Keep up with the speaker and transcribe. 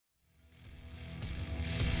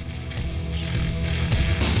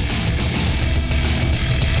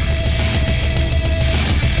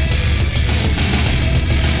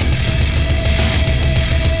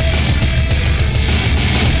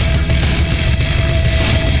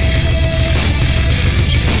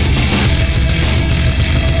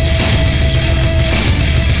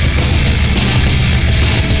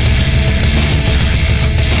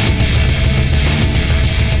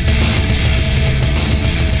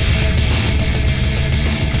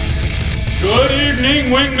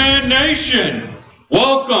Wingman Nation.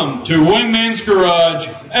 Welcome to Wingman's Garage,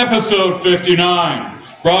 episode 59,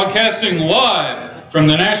 broadcasting live from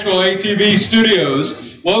the Nashville ATV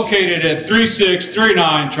studios located at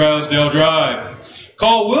 3639 Trousdale Drive.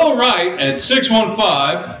 Call Will Wright at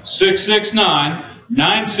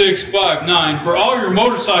 615-669-9659 for all your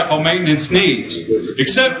motorcycle maintenance needs,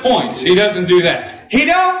 except points. He doesn't do that. He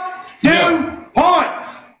don't do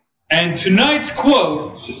points. And tonight's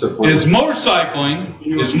quote is,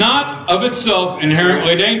 motorcycling is not of itself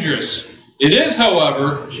inherently dangerous. It is,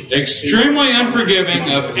 however, extremely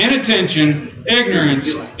unforgiving of inattention,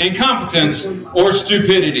 ignorance, incompetence, or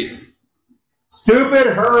stupidity. Stupid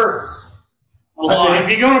hurts. A lot. If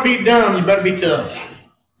you're going to be dumb, you better be tough.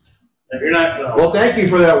 If you're not dumb. Well, thank you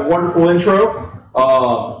for that wonderful intro.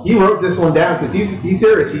 He wrote this one down because he's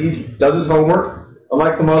serious. He does his homework.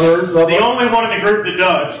 Unlike some others. The only one in the group that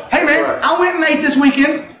does. Hey, man, right. I went and ate this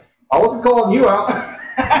weekend. I wasn't calling you out.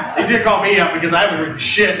 He did call me out because I haven't written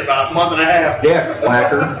shit in about a month and a half. Yes,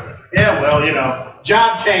 slacker. Yeah, well, you know,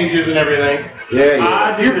 job changes and everything. Yeah.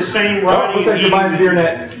 I do the same writing. Looks like you're buying the beer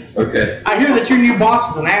next. Okay. I hear that your new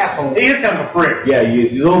boss is an asshole. He is kind of a prick. Yeah, he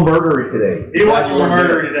is. He's a little murdery today. He was a little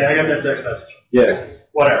murdery today. I got that text message. Yes.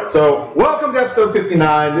 Whatever. So, welcome to episode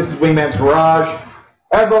 59. This is Wingman's Garage.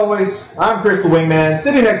 As always, I'm Chris the Wingman.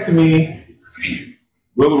 Sitting next to me,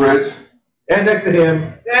 Will the Rich. And next to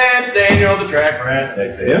him, that's Daniel the Track Rat.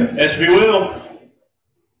 Next to him, SB Will.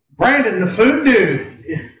 Brandon the Food Dude.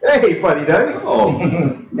 Hey, buddy duddy. Oh.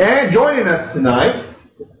 And joining us tonight,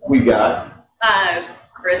 we got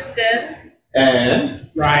Kristen. And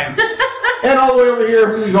Ryan. And all the way over here,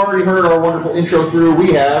 who you've already heard our wonderful intro through,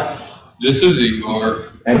 we have... This is Igor.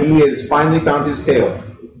 And he has finally found his tail.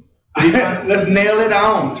 Let's nail it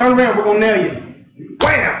on. Turn around, we're going to nail you.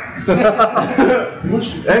 Wham!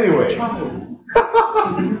 Anyway.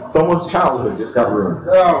 Someone's childhood just got ruined.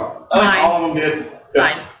 Oh, I think all of them did. It's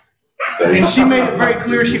fine. And she made it very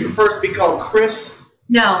clear she prefers to be called Chris.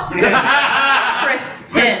 No.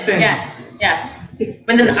 Kristen. Yes.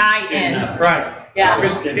 With an I-N. Right. Yeah.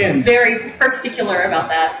 Kristen. Very particular about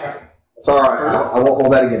that. It's all right. I won't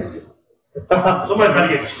hold that against you. Somebody's about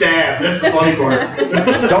to get stabbed. That's the funny part.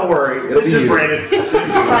 Don't worry. It'll be just you. Brandon.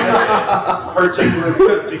 Particular,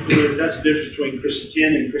 that's the difference between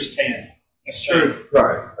Kristen and Kristan. That's true.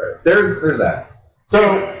 Right. There's that.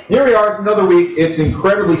 So, here we are. It's another week. It's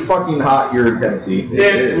incredibly fucking hot here in Tennessee.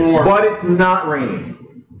 It's warm. But it's not raining.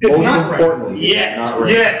 It's Most not importantly, raining. Not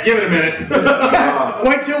raining. Yeah, give it a minute.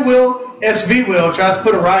 Wait till SV Will tries to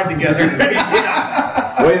put a ride together.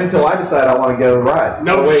 Wait until I decide I want to get a ride.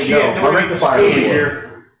 No wait, shit. no. My rectifier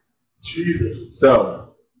here. Jesus.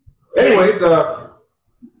 So, anyways, who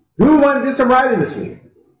wanted to do some riding this week?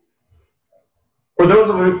 For those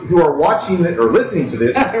of you who are watching or listening to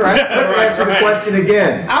this, let's answer the question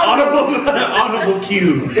again. Audible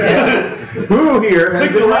cue. Who here has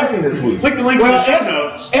been riding this week? Click the link in the show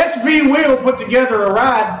notes. SV Will put together a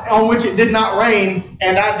ride on which it did not rain,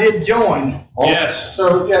 and I did join. Yes.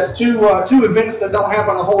 So we got two events that don't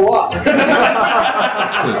happen a whole lot.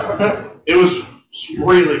 It was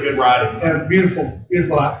really good riding. Yeah, beautiful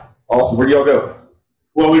ride. Awesome. Where do y'all go?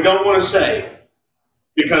 Well, we don't want to say,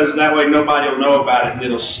 because that way nobody will know about it and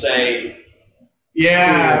it'll stay.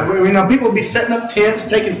 Yeah, we know people will be setting up tents,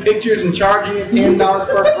 taking pictures, and charging you $10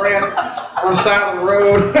 per friend on the side of the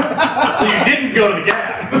road. So you didn't go to the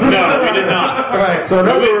Gap. No, we did not. Right. So in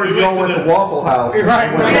other words, you all went to Waffle House.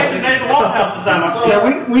 Right. We actually stayed at the Waffle House this time. I saw that.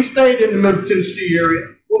 Yeah, we stayed in the Middle Tennessee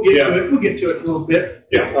area. We'll get to it. We'll get to it in a little bit.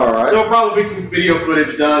 Yeah. All right. There'll probably be some video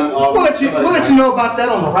footage done. We'll let you know about that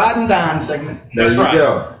on the Ride and Dine segment. That's right.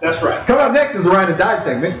 Go. That's right. Coming up next is the Ride and Dine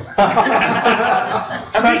segment.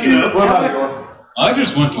 Speaking of, What about you? I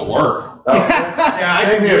just went to work. Oh. yeah, I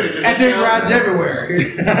Same here. That dude rides everywhere.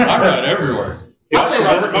 I ride everywhere. I'll say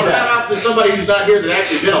shout out to somebody who's not here that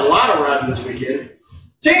actually did a lot of riding this weekend.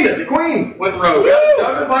 Tina, the Queen, went the road.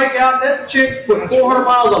 Got the bike out. That chick put 400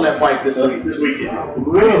 miles on that bike this weekend.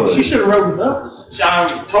 Really? She should have rode with us. So I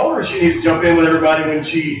told her she needs to jump in with everybody when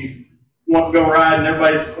she wants to go ride, and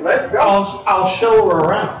everybody's, let's go. I'll show her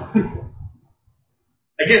around.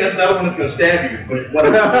 Again, that's another one that's going to stab you, but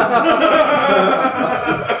whatever.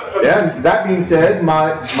 Yeah, that being said,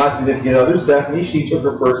 my significant other, Stephanie, she took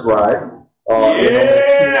her first ride.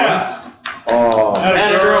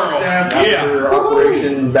 After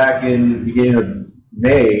operation back in the beginning of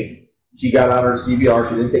May, she got on her CBR.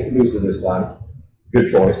 She didn't take the Noosa this time.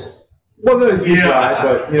 Good choice. Wasn't a huge ride,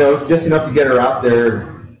 but just enough to get her out there.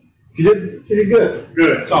 She did good.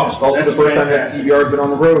 Good. It's also the first time that CBR has been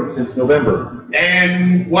on the road since November.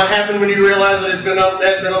 And what happened when you realized that it's been on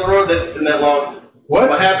the road that been that long?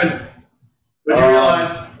 What happened? What did you realize?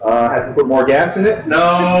 I had to put more gas in it.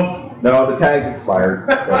 No. No, the tag's expired.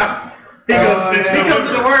 But, He comes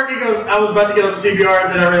to work, he goes, I was about to get on the CPR,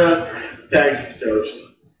 and then I realized the tag's toast.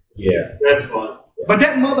 yeah. That's fun. But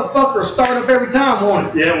that motherfucker will start up every time,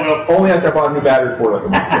 won't it? Yeah, well. Only after I bought a new battery for it like a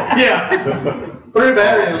month ago. Yeah. Put in a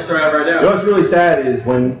battery and it'll start out right You know now. what's really sad is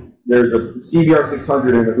when there's a CBR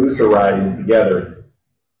 600 and a Busa riding together,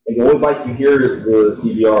 and the only bike you hear is the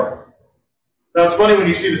CBR. Now, it's funny when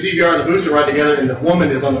you see the CBR and the Busa ride together and the woman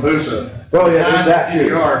is on the Busa. Oh, yeah, Not there's that the too.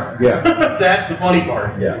 CBR. Yeah. That's the funny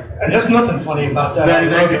part. Yeah. There's nothing funny about that. That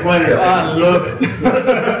is actually funny. I love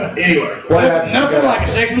it. Anyway. What happened? Nothing like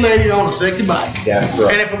a sexy lady on a sexy bike. Gas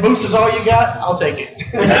truck. And if a boost is all you got, I'll take it.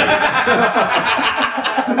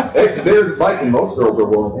 It's a bigger bike than most girls are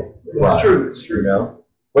willing to ride. It's true. It's true, you know.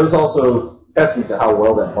 But it's also testament to how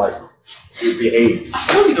well that bike behaves. I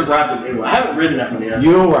still need to ride the new one. I haven't ridden that one yet.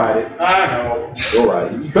 You'll ride it. I know. You'll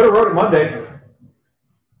ride it. You could have rode it Monday.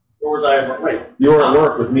 Where was I? Wait. You were at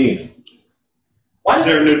work with me. Why Is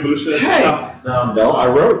there a new Busa? Hey. No. No, I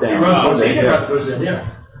wrote it down. You rode the Busa. Monday, You did yeah. ride the Busa, yeah.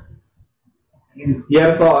 You had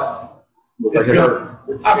a thought. Looked like It's it good. hurt.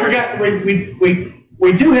 I forgot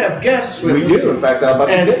we do have guests with We us. do. In fact, I'm about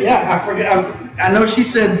to And get yeah, I forgot. I know she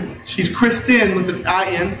said she's Kristen with an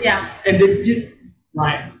I-N. Yeah. And did you?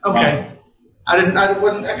 Right. Okay. I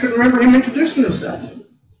couldn't remember him introducing himself.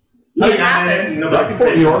 It happened. right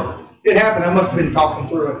before New York. It happened. I must have been talking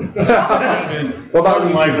through it. What about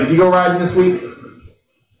you? Did you go riding this week?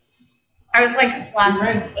 I was like last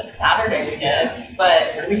Saturday we did,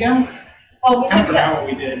 but There we go. well, I forgot what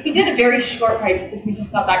we did. we did a very short ride because we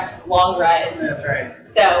just got back from a long ride. That's right.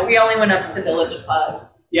 So we only went up to the Village Pub.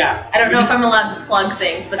 Yeah. I don't know if I'm allowed to plug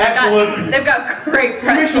things, but Absolutely. they've got great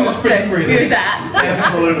Permission pretzels is pretty to free. do that.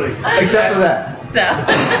 Absolutely. Except for that. So,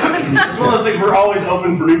 It's one of those things we're always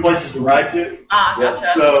open for new places to ride to. gotcha.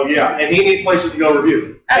 So, yeah, and he needs places to go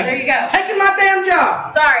review. Oh, there you go. Taking my damn job.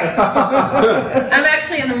 Sorry. I'm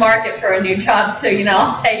actually in the market for a new job, so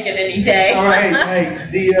I'll take it any day. All right.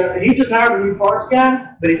 Hey, he just hired a new parts guy,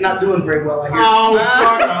 but he's not doing very well, I hear. Oh,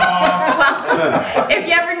 fuck off. Well, if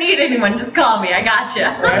you ever need anyone, just call me. I got you.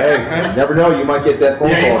 Hey, you never know. You might get that phone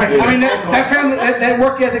Yeah, call. you soon. I mean, that family, that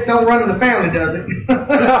work ethic don't run in the family, does it?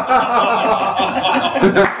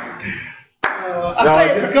 I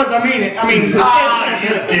say it because I mean it. I mean,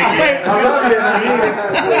 I say it. I love you.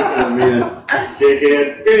 I mean it.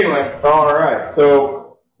 Dickhead. Anyway, all right.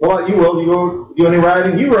 So, what about you, Will? You do any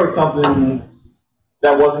riding? You rode something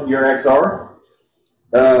that wasn't your XR.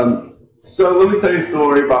 So let me tell you a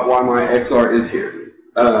story about why my XR is here.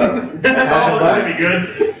 Oh, that'd be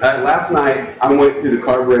good. Last night I went through the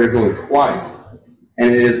carburetors only twice,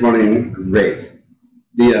 and it is running great.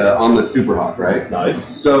 On the Super Hawk, right? Nice.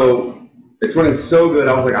 So it's running so good.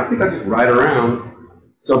 I was like, I think I just ride around.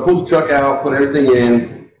 So I pulled the truck out, put everything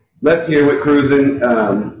in, left here, went cruising,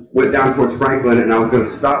 went down towards Franklin, and I was going to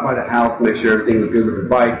stop by the house to make sure everything was good with the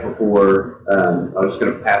bike before I was just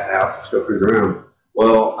going to pass the house and just go cruise around.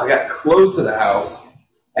 Well, I got close to the house,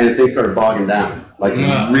 and things started bogging down, like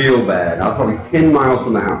real bad. I was probably 10 miles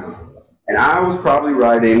from the house. And I was probably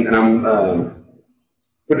riding, and I'm,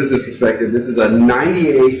 put this in perspective, this is a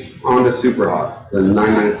 98 Honda Super Hawk, the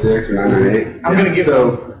 996 or 998. I'm gonna give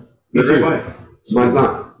so, Me too. mine's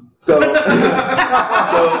not. So,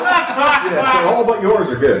 Yeah, so all but yours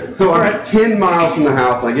are good. So I'm 10 miles from the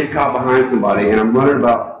house, and I get caught behind somebody, and I'm running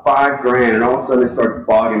about $5,000, and all of a sudden it starts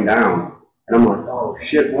bogging down. And I'm like, oh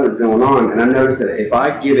shit, what is going on? And I noticed that if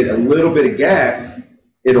I give it a little bit of gas,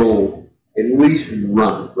 it'll at least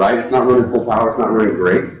run, right? It's not running full power, it's not running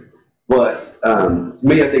great. But to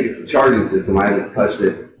me, I think it's the charging system. I haven't touched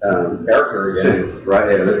it Character again. since,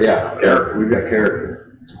 right? Yeah, character. We've got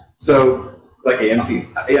character. So, Like AMC.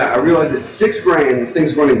 yeah, I realized it's $6,000. This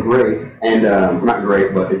thing's running great, and not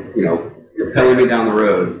great, but it's you're paying me down the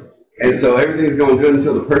road, and so everything's going good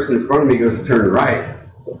until the person in front of me goes to turn right.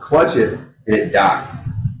 So clutch it, and it dies.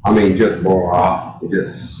 I mean, just blah, it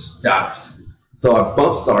just stops. So I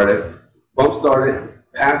bump started,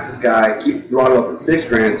 pass this guy, keep the throttle up at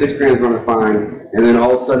 $6,000. $6,000's running fine, and then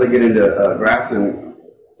all of a sudden I get into grass and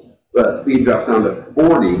speed drops down to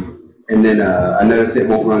 40. And then I noticed it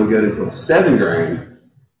won't run good until $7,000.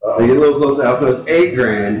 I get a little close to the house, but it's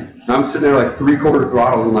 $8,000. I'm sitting there like 3/4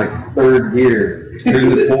 throttles in like third gear,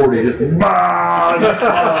 cruising this 40, just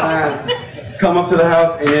come up to the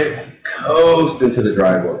house and it coasted into the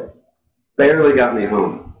driveway. Barely got me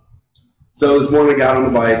home. So this morning I got on the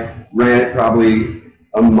bike, ran it probably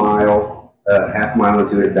a mile, half mile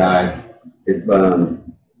into it, died. It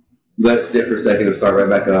let it sit for a second and start right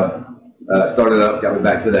back up. Started up, got me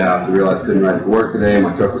back to the house, and realized I couldn't ride to work today.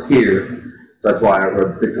 My truck was here. So that's why I rode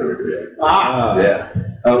the 600 today. Ah. Yeah.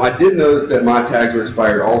 I did notice that my tags were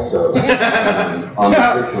expired also on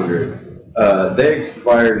the 600. They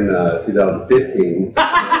expired in 2015. You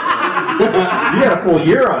got a full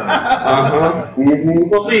year on it. Mm-hmm.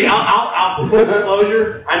 Well, see, I'll full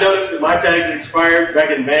disclosure. I noticed that my tags had expired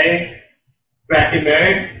back in May. So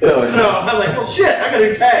I was like, well, shit, I got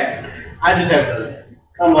new tags. I just have to.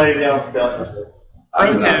 I'm lazy. I don't feel like it.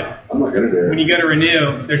 Pro tip, I'm not going to do when it. you go to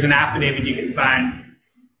renew, there's an affidavit you can sign.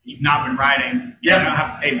 You've not been riding. You don't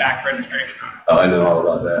have to pay back registration on it. Oh, I know all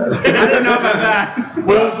about that. I didn't know about that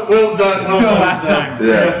Will's done. until last time.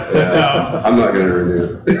 Yeah. So, I'm not going to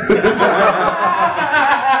renew.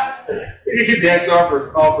 You get decks off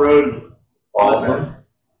road. Awesome.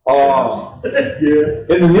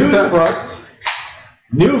 In the news front,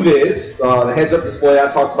 NewViz, the heads-up display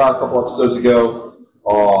I talked about a couple episodes ago,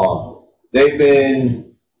 they've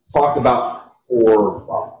been talked about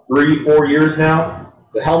for 3-4 years now.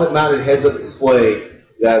 It's a helmet-mounted heads-up display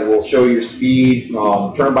that will show your speed,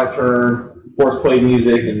 turn by turn, of course play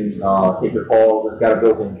music and take your calls. It's got a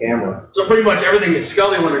built-in camera. So pretty much everything that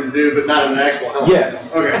Scully wanted to do, but not in an actual helmet.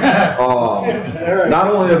 Yes. Okay. Not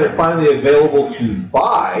only are they finally available to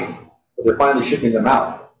buy, but they're finally shipping them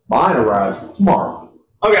out. Mine arrives tomorrow.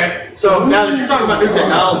 Okay. So now that you're talking about new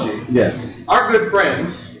technology, Yes. our good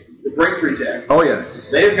friends, the Breakthrough Tech, Oh,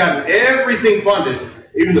 yes. they have gotten everything funded,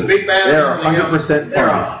 even the big bad. They're 100% They're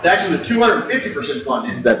funded. actually the 250%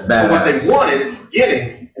 funded. That's For what they badass. wanted at the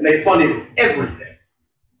beginning, and they funded everything.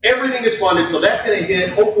 Everything is funded, so that's going to hit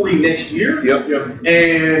hopefully next year. Yep.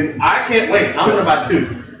 And I can't wait. I'm going to buy 2.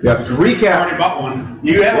 Yeah, to I recap, already bought one.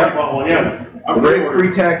 You have Yep. bought one, yeah. the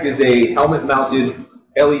Breakthrough Tech is a helmet-mounted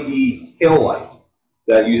LED tail light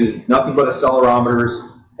that uses nothing but accelerometers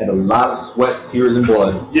and a lot of sweat, tears, and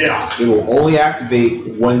blood. Yeah. It will only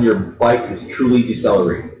activate when your bike is truly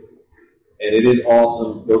decelerating. And it is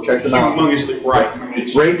awesome. Go check them out. Humongously bright. I mean,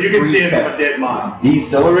 it's Great. You can see it from a dead mile.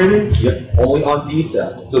 Decelerating? Yep, only on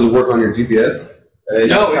decel. So does it work on your GPS?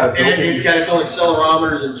 No, it's got its own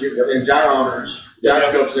accelerometers and gyrometers,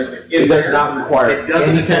 gyroscopes and everything. It does not require It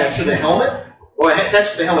doesn't any attach to the helmet. Well, it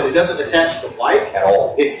attaches to the helmet. It doesn't attach to the bike at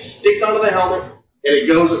all. It sticks onto the helmet and it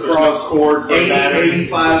goes There's no across cord for 80, battery.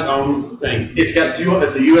 85. It's its own thing. It's got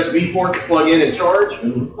it's a USB port to plug in and charge.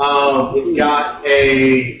 It's got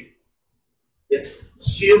it's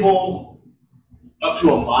seeable up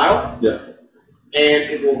to a mile. Yeah.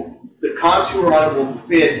 And the contour on it will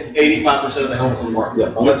fit 85% of the helmets on the market.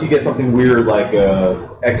 Yeah, unless you get something weird like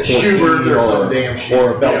Schubert or some damn shit.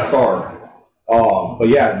 or a Bell Yeah. Star. But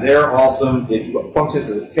yeah, they're awesome. It functions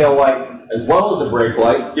as a tail light as well as a brake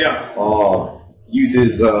light. Yeah.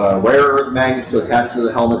 Uses rare earth magnets to attach to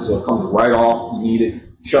the helmet, so it comes right off. You need it.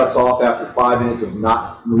 Shuts off after 5 minutes of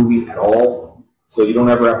not moving at all, so you don't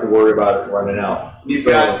ever have to worry about it running out. You've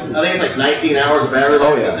got, I think it's like 19 hours of battery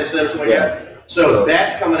life Oh, yeah. that they said or something like Yeah. that. So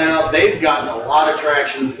that's coming out. They've gotten a lot of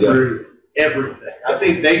traction through everything. I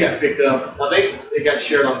think they got picked up. I think they got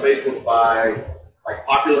shared on Facebook by like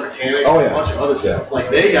Popular Mechanics Oh, and yeah. a bunch of other stuff.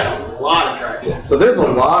 Like they got a lot of traction. So there's a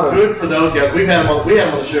lot of Good for those guys. We had them on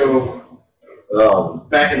the show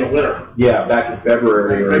back in the winter. yeah, back in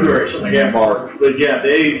February or February, something like that. March. But yeah,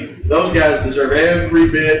 those guys deserve every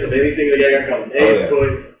bit of anything they got coming. They put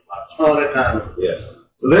a ton of time. Yes.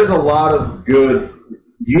 So there's a lot of good,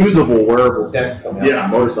 usable wearable tech coming out Yeah.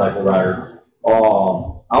 from Motorcycle Rider.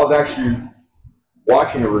 I was actually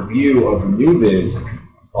watching a review of NewViz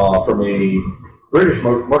from a British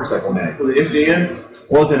motorcycle mag. Was it MCN? It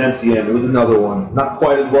wasn't MCM. It was another one, not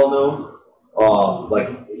quite as well known, like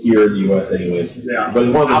here in the U.S. anyways. Yeah. But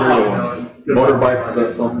it's one of the I'll bigger probably ones. know it. Good Motorbikes, is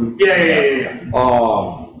that something? Yeah.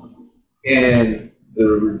 And the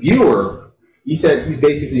reviewer, he said he's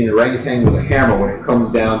basically an orangutan with a hammer when it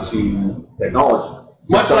comes down to technology.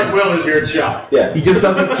 Much like Will is here at the shop. Yeah, he just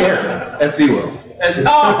doesn't care. SD will.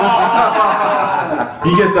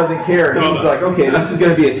 He just doesn't care. He's like, okay, this is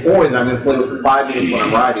going to be a toy that I'm going to play with for 5 minutes when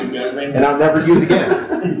I'm riding, and I'll never use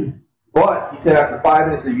again. But he said after 5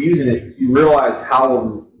 minutes of using it, he realized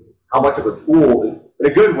how much of a tool, in a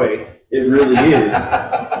good way, it really is,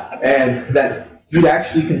 and that he'd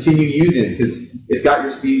actually continue using it because it's got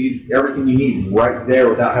your speed, everything you need right there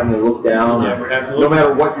without having to look down. No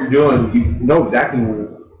matter what you're doing, you know exactly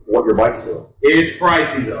what your bike's doing. It's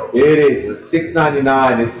pricey though. It is. It's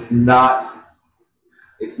 $6.99. It's not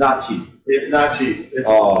cheap. It's not cheap.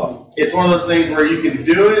 It's one of those things where you can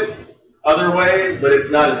do it other ways, but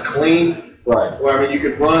it's not as clean. Right. Where I mean, you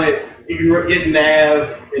could run it, you can get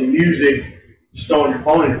nav and music just throwing your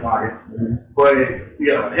phone in your pocket. But you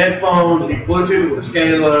got headphones, you can Bluetooth with a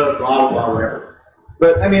scale, blah blah blah, whatever.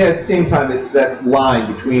 But I mean, at the same time, it's that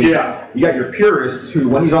line between you got your purist who,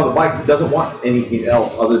 when he's on the bike, he doesn't want anything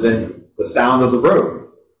else other than the sound of the road.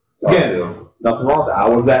 Again, nothing wrong with that. I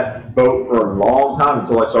was that boat for a long time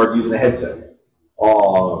until I started using a headset.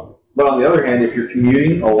 But on the other hand, if you're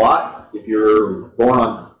commuting a lot, if you're going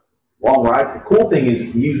on long rides, the cool thing is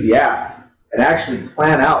you can use the app and actually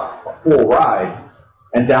plan out a full ride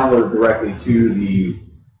and download it directly to the...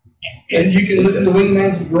 And you can listen to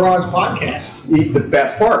Wingman's Garage podcast. The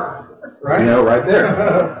best part. Right? You know, right there.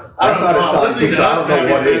 I don't know. Listening to us know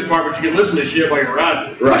what the it best is. part, but you can listen to shit while you're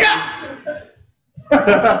riding. Right.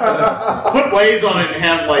 Put Waze on it and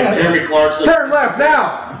have like Jeremy Clarkson. Turn left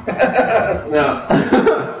now!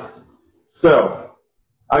 No. So,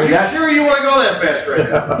 I mean, Are you sure you want to go that fast right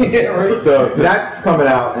now? Yeah, right. So that's coming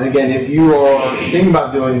out, and again, if you are thinking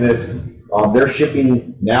about doing this, they're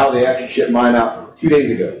shipping now. They actually shipped mine out 2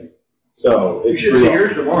 days ago, so You it's should pretty see awesome.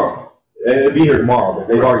 yours tomorrow. It'll be here tomorrow, but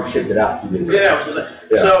they've already shipped it out 2 days ago. Yeah.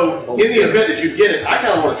 So in the event that you get it, I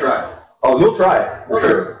kind of want to try it. Oh, you'll try it for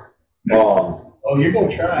sure. Oh, you're going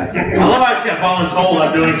to try. I love how I just got voluntold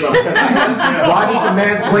I'm doing something. Well, I need to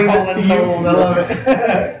mansplain this to you. I love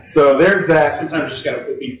it. So there's that. Sometimes you just got to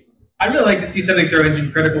put me. I'd really like to see something throw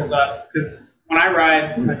engine criticals up, because when I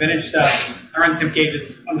ride my vintage stuff, I run temp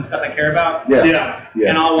gauges on the stuff I care about, Yeah.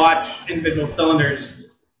 and I'll watch individual cylinders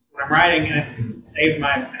when I'm riding, and it's saved my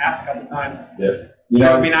ass a couple times. Yeah. So You it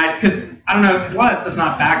know, would be nice, because I don't know, because a lot of stuff's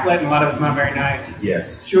not backlit, and a lot of it's not very nice.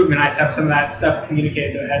 yes. Sure, it would be nice to have some of that stuff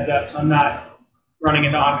communicated to a heads up, so I'm not running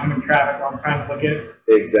into oncoming traffic while I'm trying to look at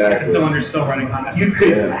the Exactly. cylinder's still running on it. You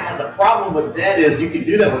could. The problem with that is you can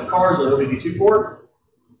do that with cars with OBD2 port,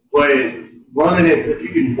 but running it, if you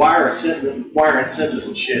can wire in sensors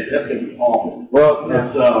and shit, that's going to be awful. Well,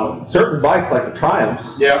 It's certain bikes like the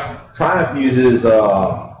Triumphs. yeah. Triumph uses an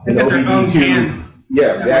They got their own OBD2. can.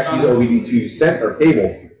 Yeah, they actually use OBD2 center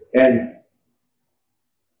cable. And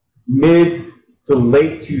mid to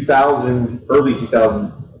late 2000, early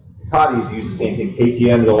 2000, Ducatis use the same thing.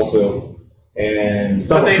 KTM also, and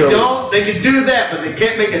some But they Acrylics. don't. They can do that, but they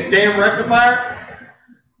can't make a damn rectifier.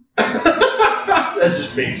 That's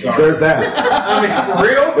just me. Sorry. There's that. I mean, for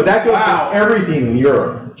real. But that goes Wow. for everything in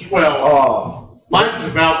Europe. Well, mine's the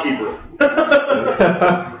valve keeper.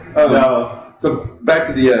 No. So back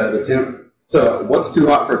to the temp. So what's too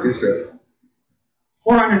hot for a two-stroke?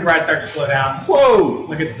 400 is where I start to slow down. Whoa!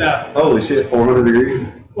 Look at stuff. Holy shit, 400 degrees?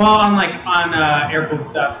 Well, on air-cooled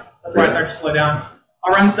stuff. That's where I start to slow down.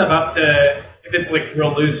 I'll run stuff up to, if it's like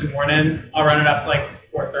real loose and worn in, I'll run it up to like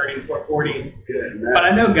 430, 440. Good. But I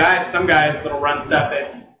know some guys that'll run stuff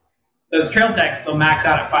at, those Trail Techs, they'll max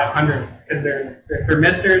out at 500 because they're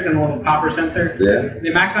thermistors and a little copper sensor. Yeah. They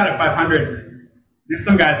max out at 500. There's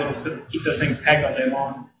some guys that'll keep those things pegged all day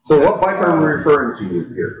long. So what bike are we referring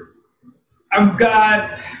to here? I've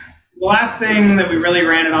got, the last thing that we really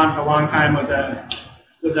ran it on for a long time was a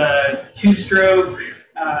two-stroke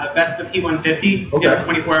Vespa P150. Okay. Did a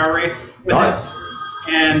 24-hour race with Nice. it.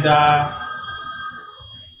 And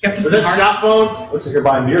kept us Is in that hard. shop phones? Looks like you're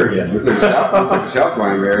buying beer again. Looks like a shop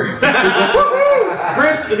wine bear.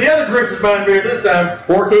 Chris, the other Chris is buying beer this time.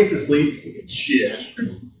 4 cases, please. Shit.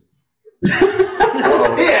 He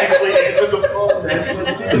actually answered the phone.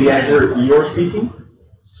 Did he answer you're speaking?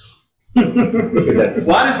 Look at that.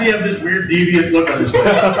 Why does he have this weird devious look on his face?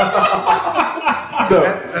 So,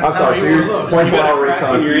 I'm sorry, so you're 24-hour race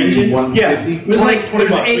on your engine? 150? It was like, there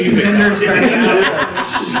was 8 You fix contenders that.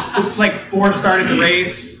 starting. It was like 4 started the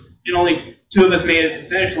race, and only 2 of us made it to the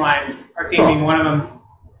finish line. Our team being one of them.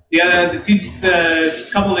 The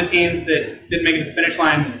couple of the teams that didn't make it to the finish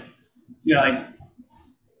line, like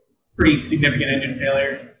pretty significant engine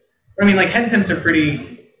failure. But I mean, like head temps are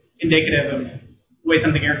pretty indicative of the way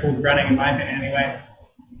something air-cooled is running, in my opinion, anyway.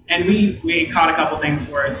 And we caught a couple things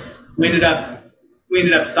for us. We ended up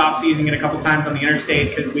soft seizing it a couple times on the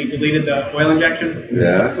interstate because we deleted the oil injection.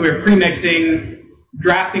 Yeah. So we were pre-mixing,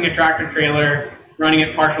 drafting a tractor trailer, running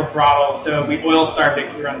at partial throttle. So we oil starved it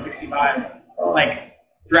because we were on 65. Like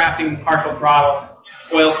drafting partial throttle,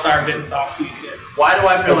 oil starved it and soft seized it. Why do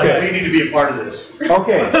I feel Okay. like we need to be a part of this?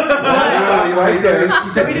 Okay. Right there. You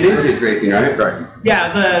said vintage racing, right? Right.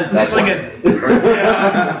 Yeah, it's like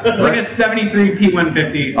a 73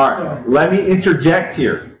 P150. All right, let me interject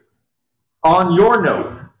here. On your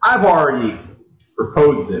note, I've already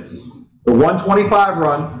proposed this. The 125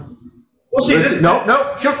 run. Well, see, Listen, this,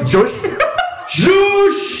 no, shush.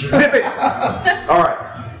 Zoosh! Zip it! All right.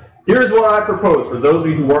 Here's what I propose for those of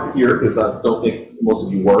you who weren't here, because I don't think most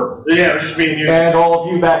of you were, yeah, it was just me and you. and all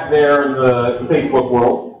of you back there in the Facebook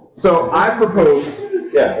world. So I proposed,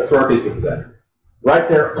 yeah, that's where our Facebook is at. Right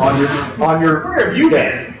there on your Where have you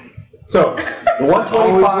desk. been? So, the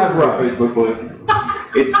 125 run, Facebook posts.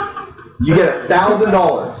 it's, you get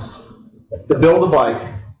 $1,000 to build a bike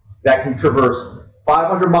that can traverse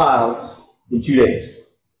 500 miles in 2 days.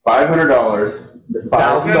 $500.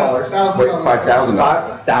 $1,000. Wait,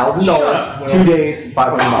 $5,000. $1,000, 2 days,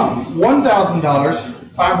 500 miles.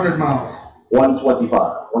 $1,000, 500 miles. 125.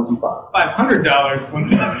 125.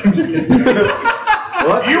 $500.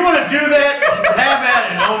 What? You want to do that? Have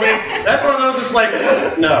at it, homie. That's one of those that's like,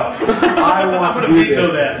 no. I want I'm to gonna do veto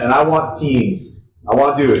this, that. and I want teams. I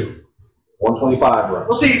want to do it. 125 run.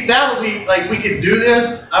 Well, see, that'll be like we can do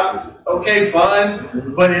this. I'm okay,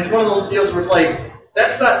 fun, but it's one of those deals where it's like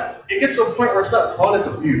that's not. It gets to a point where it's not fun; it's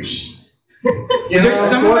abuse. You know, There's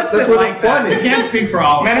some of us that's that where the like that. fun I is. can't speak for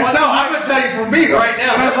all. Man, it's not. I'm gonna tell you for me right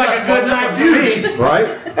now. Sounds like a good night to me. Right?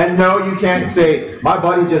 And no, you can't say, my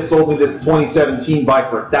buddy just sold me this 2017 bike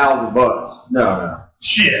for $1,000. No.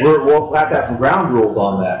 Shit. We'll have to have some ground rules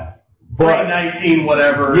on that. But, 319,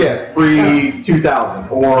 whatever. yeah, pre 2000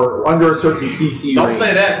 or under a certain CC Don't range.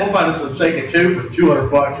 say that. We'll find us a Seika 2 for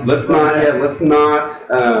 $200. Let's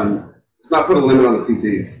not put a limit on the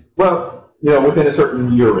CCs. Well, within a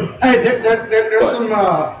certain year range. Hey, there's What? some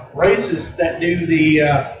races that do the,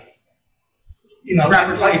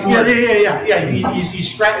 Scrappers like, like yeah. You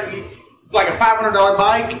scrap. It's like a $500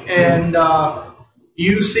 bike, and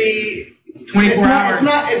you see. It's 24 hours.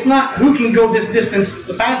 It's not who can go this distance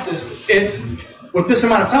the fastest. It's with this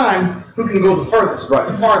amount of time who can go the furthest, Right.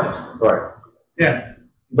 the farthest. Right. Yeah.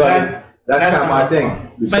 But that's kind of my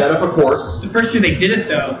thing. We set up a course. The first year they did it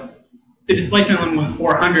though, the displacement limit was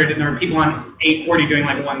 400, and there were people on 840 doing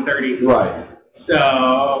like 130. Right. So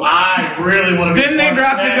I really want to. then they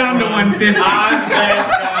dropped it down to 150. I'm that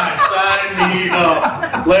guy. Sign me up.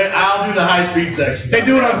 I'll do the high speed section. They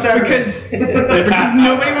do it on Saturdays. because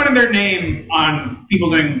nobody wanted their name on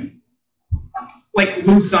people doing like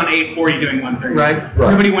loose on 840 doing 130. Right.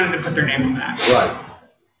 Nobody wanted to put their name on that. Right.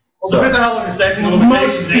 Well, depends on how long the statute of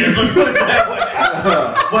limitations is. Let's put it that way.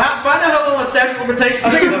 Well, find out how long the statute of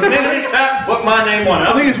limitations is. The minute it's up, put my name on it.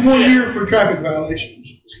 I think it's 1 year for traffic violations.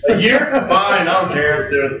 A year? Fine, I don't care.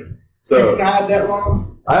 Do it. So Not that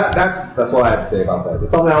long. that's what I have to say about that.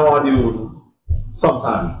 It's something I want to do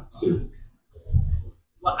sometime soon.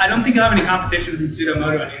 Well, I don't think you'll have any competition from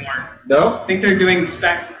Pseudomoto anymore. No? I think they're doing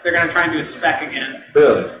spec. They're going to try and do a spec again.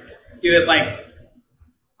 Really? Do it like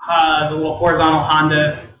the little horizontal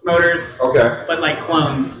Honda motors, Okay. but like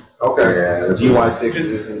clones. Okay. Yeah, the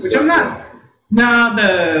GY6s and Which stuff. I'm not. No,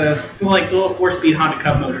 the little 4-speed Honda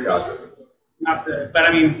Cub motors. Gotcha. Not but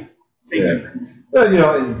I mean, same Yeah. difference.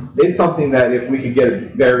 Well, it's something that if we could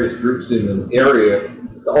get various groups in the area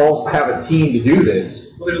to all have a team to do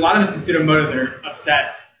this. Well, there's a lot of us in Pseudomoto that are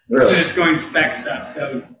upset Really? that it's going spec stuff,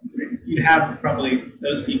 so you'd have probably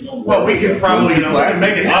those people. Well, we could probably, we Classes. can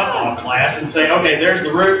make an outlaw class and say, okay, there's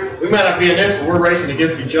the route. We might not be in this, but we're racing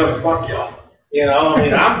against each other. Fuck y'all. I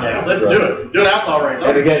mean, I'm down. Let's do it. Do an outlaw race.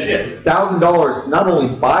 And Oh, again, shit. $1,000 not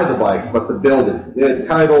only buy the bike, but to build it. The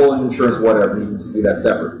title, insurance, whatever, you can do that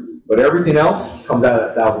separate. But everything else comes out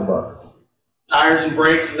of that $1,000. Tires and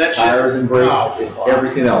brakes and that shit. Tires and brakes, Oh, and fuck.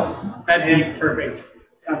 everything else. That'd be perfect.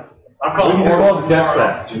 Sounds. I'm We calling can just call it the death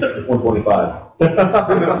tomorrow. trap. 125.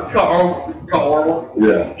 It's called horrible.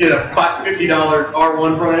 Yeah. Get a $50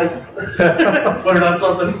 R1 front end. Put it on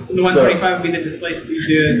something. The 125 would be the displacement. You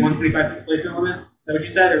do a 125 displacement limit. Is that what you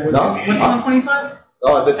said, or what's No. what's the 125?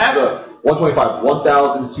 Oh, that's the 125.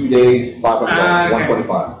 1,000, 2 days, $500. Okay.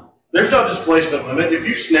 125. There's no displacement limit. If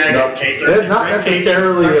you snag No. a K13, It's not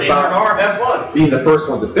necessarily about- R, have fun. Being the first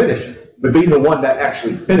one to finish, but being the one that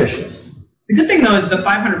actually finishes. The good thing though is the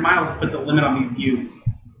 500 miles puts a limit on the abuse.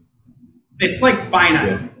 It's like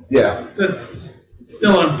finite, Yeah. so it's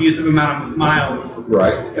still an abusive amount of miles.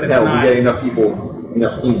 Right. But it's Now, not. we get enough people,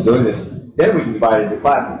 enough teams doing this, then we can divide it into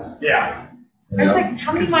classes. Yeah. You I was know? like,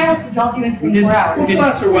 how many miles did y'all do in We 24 did hours?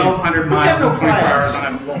 1,200 miles have no in 24 hours class.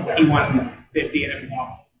 on a P150, and it was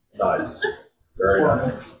awful. Nice. Very Horrible.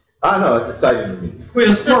 nice. I know, it's exciting to me. Wait, it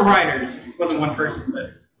was 4 riders. It wasn't one person, but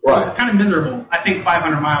it was Right. kind of miserable. I think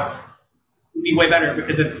 500 miles would be way better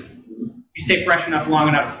because you stay fresh enough long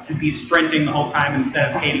enough to be sprinting the whole time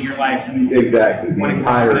instead of hating your life. And Exactly. The wanting to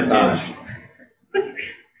entire run a time. ditch.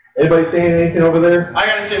 Anybody saying anything over there? I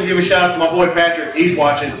gotta give a shout out to my boy Patrick. He's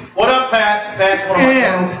watching. What up, Pat? Pat's one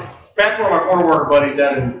of my corner worker buddies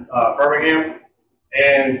down in Birmingham.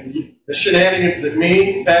 And the shenanigans that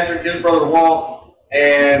me, Patrick, his brother Walt,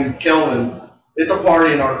 and Kelvin, it's a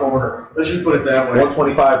party in our corner. Let's just put it that way.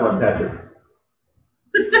 125 run, Patrick.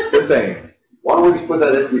 Just saying. Why don't we just put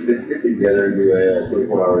that SB650 together and do a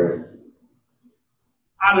 24-hour race?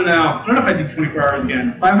 I don't know. I don't know if I'd do 24 hours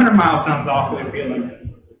again. 500 miles sounds awfully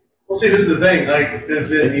appealing. Well, see, this is the thing. Like,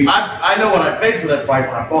 I know what I paid for that bike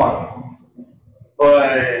when I bought it,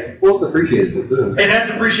 but Well, it's depreciated since then. it has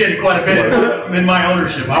depreciated quite a bit in my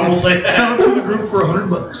ownership. I will say that. Sell it to the group for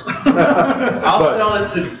 $100.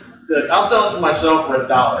 I'll sell it to myself for $1.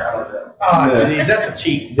 How about that? Ah, Yeah. jeez, that's a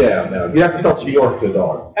cheat. Yeah, no. You have to sell to New York to a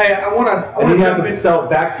 $1. Hey, I want And then you have jump to in. sell it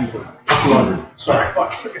back to you for $200. Sorry,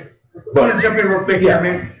 fuck. I want to jump in real quick here,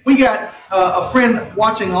 man. We got a friend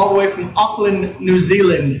watching all the way from Auckland, New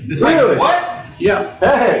Zealand. This Really? What? Yeah.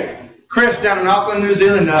 Hey! Chris down in Auckland, New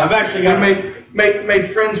Zealand. I've actually got- made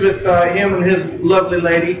friends with him and his lovely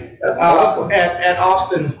lady. That's awesome. At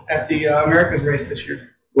Austin at the Americans race this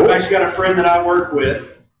year. I've actually got a friend that I work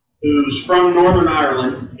with who's from Northern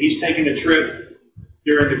Ireland. He's taking a trip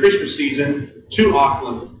during the Christmas season to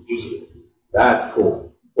Auckland, New Zealand. That's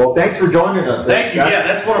cool. Well, thanks for joining us. Thank you. Yeah,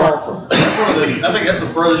 that's one of awesome. I think that's the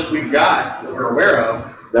furthest we've got that we're aware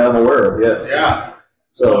of. That I'm aware of, yes. Yeah.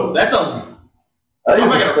 So, That's a. I think I'm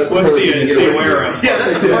not gonna- that's the What's furthest the you can get stay away aware from. of? Yeah,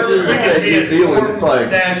 that's the Yeah, furthest we can be. New Zealand, it's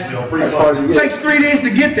like- Nashville, pretty That's far much. as you It get. takes 3 days to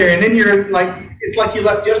get there, and then you're like, it's like you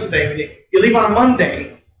left yesterday. When you leave on a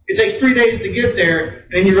Monday, it takes 3 days to get there,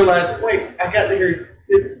 and then you realize, wait, I got there.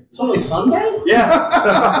 It's only Sunday.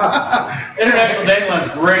 Yeah. International Dayline's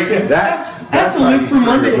great. That's I have to how live you through screw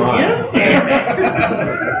Monday your mind. again. Damn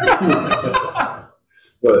it.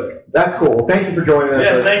 But that's cool. Well, thank you for joining us.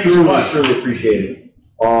 Yes, I thank you so truly, much. truly appreciate it.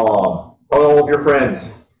 All of your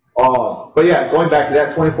friends. But yeah, going back to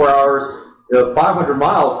that 24 hours, 500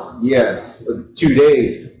 miles, yes, 2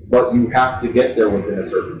 days, but you have to get there within a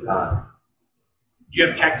certain time. Do you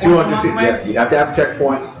have checkpoints along the 250, way? yeah, you have to have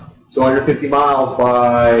checkpoints. 250 miles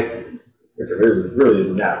by, which really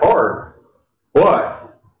isn't that hard,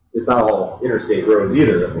 but it's not all interstate roads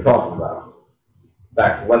either that we're talking about. In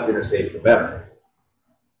fact, the less interstate, the better.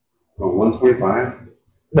 So 125?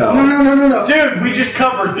 No. Dude, we just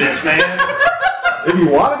covered this, man. If you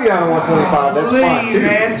want to be on a 125, that's fine Golly, too.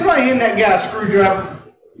 man, somebody hand that guy a screwdriver.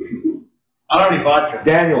 I don't need vodka.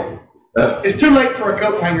 Daniel, It's too late for a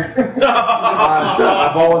coat hanger.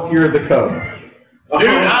 I volunteer the code. Dude,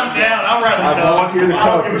 I'm down. I'm riding I the cup. volunteer the I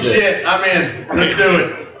don't cup give a for this. shit. I'm in. Let's do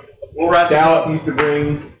it. We'll ride the Dallas cup. needs to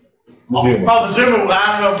bring Zuma. Oh, the Zuma.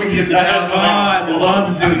 I don't know if we can get the That's Dallas on. I love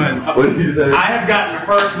Zumas. What did you say? I have gotten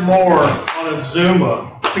hurt more on a Zuma.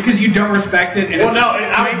 Because you don't respect it. And Well, it's-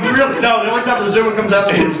 no, the only time the Zuma comes out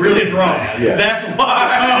is when we're really drunk. Yeah. That's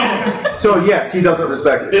why. So yes, he doesn't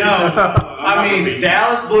respect it. No, I mean,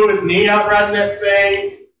 Dallas blew his knee out riding that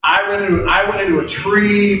thing. I went into a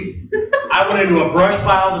tree. I went into a brush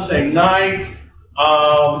pile the same night.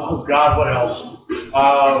 Oh God, what else?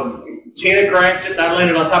 Tina crashed it, and I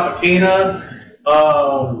landed on top of Tina.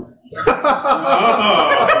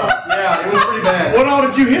 Yeah, it was pretty bad. What all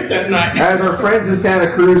did you hit that night? As our friends in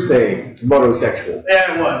Santa Cruz say, motosexual.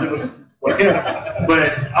 Yeah, it was. It was. But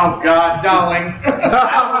oh God, Darling.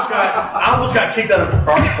 I almost got kicked out of the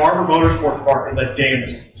Barber Motorsports Park in that damn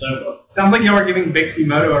Zuma. Sounds like y'all are giving Bixby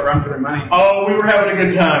Moto a run for their money. Oh, we were having a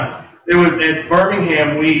good time. It was at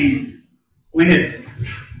Birmingham. We had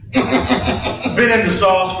been in the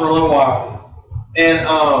sauce for a little while, and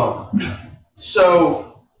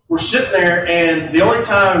so we're sitting there, and the only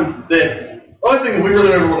thing that we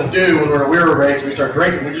really ever want to do when we're in a Weir race, we start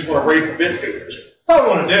drinking. We just want to race the bit scooters. That's all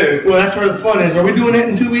we want to do. Well, that's where the fun is. Are we doing it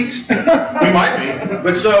in 2 weeks? We might be.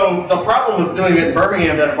 But so the problem with doing it in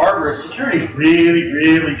Birmingham down at Barber is security's really,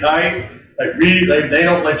 really tight. Like really, they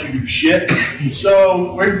don't let you do shit.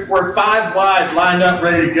 So we're 5 wide lined up,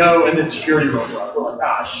 ready to go, and then security rolls up. We're like,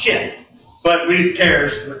 ah, shit. But we didn't care.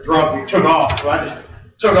 We're drunk. We took off. So I just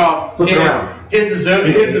took off. Flipped around. Hit the Zuma.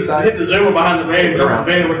 Hit the Zuma behind the van. Jumped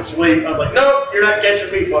the van and went to sleep. I was like, nope, you're not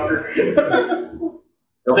catching me, fucker.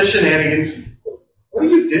 The shenanigans. What are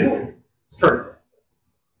you doing? Turn.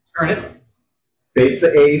 Turn it. Face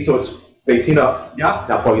the A so it's facing up. Yeah.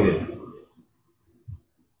 Now plug it in.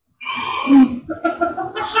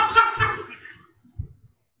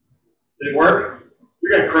 Did it work?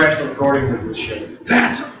 You're going to crash the recording because of this shit.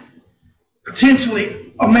 That's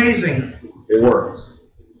potentially amazing. It works.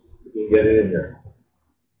 You can get it in there.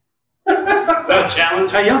 Is that a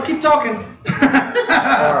challenge? Hey, y'all keep talking. All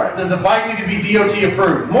right. Does the bike need to be DOT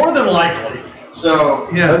approved? More than likely. So,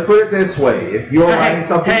 Let's put it this way: if you're riding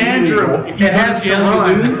something Hey, Andrew, illegal, If you have to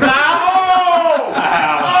run.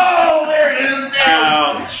 oh, there it is.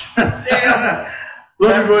 Ouch. Damn.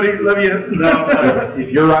 Love you, buddy. Love you. No,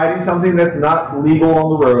 if you're riding something that's not legal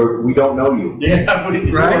on the road, we don't know you. yeah, but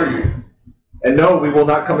who are you? And no, we will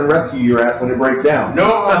not come and rescue your ass when it breaks down. No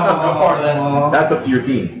part of that. That's up to your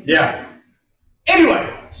team. Yeah. Anyway,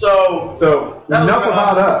 so So That was enough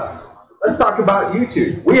about- about us. let's talk about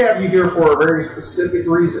YouTube. We have you here for a very specific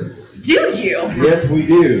reason. Do you? Yes, we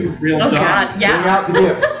do. Real Oh dumb. God, Bring yeah. out the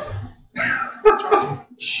gifts.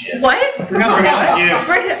 What? We're not bringing out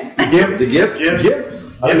gifts. The gifts?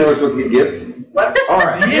 Gifts. I didn't know we were supposed to get gifts. All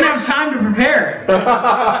right. You didn't have time to prepare.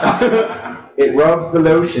 It rubs the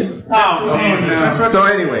lotion. Oh, Jesus. So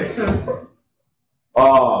anyways,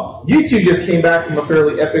 you two just came back from a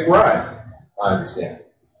fairly epic ride, I understand.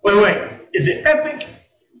 Wait. Is it epic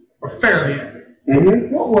or fairly epic?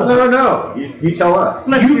 Mm-hmm. What was No. You tell us.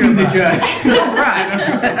 Let's You hear be the about it. judge. Right.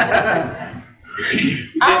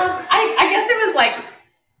 I guess it was like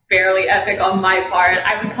fairly epic on my part.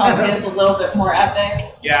 I would call this a little bit more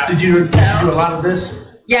epic. Yeah. Did you do a lot of this?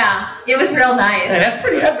 Yeah, it was real nice. Hey, that's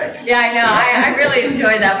pretty epic. Yeah, I know. I really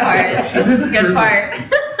enjoyed that part. It was a good part.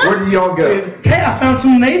 Where did y'all go? Hey, I found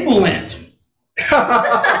some navel lint.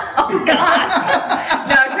 Oh God!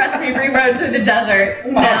 No, trust me, we rode through the desert.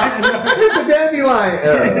 No. It's a dandelion.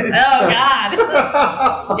 Oh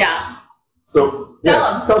God! Yeah. So,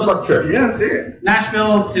 Tell tell us about the trip. Yeah, let's hear it.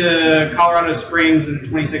 Nashville to Colorado Springs in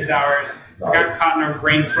 26 hours. I got Nice. caught in a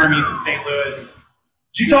rainstorm east of St. Louis.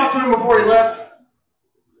 Did you talk to him before he left?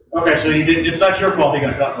 Okay, so he didn't. It's not your fault he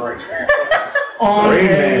got caught in the race. Rain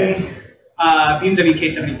Man. BMW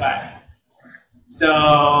K75.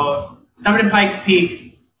 So, summited Pikes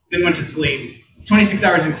Peak, then went to sleep. 26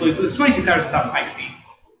 hours included. It was 26 hours to top of Pikes Peak.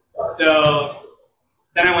 So,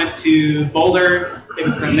 then I went to Boulder,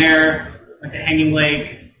 stayed from there, went to Hanging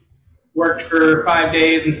Lake, worked for 5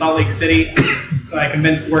 days in Salt Lake City. So I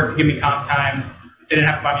convinced work to give me comp time. They didn't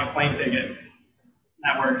have to buy me a plane ticket.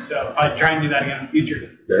 That worked, so I'll try and do that again in the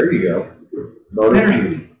future. There you go. Motor.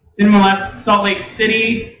 Then we left Salt Lake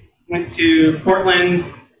City, went to Portland,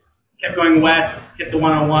 kept going west, hit the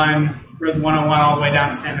 101, rode the 101 all the way down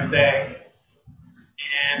to San Jose,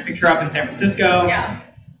 and picked her up in San Francisco. Yeah.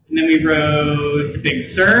 And then we rode to Big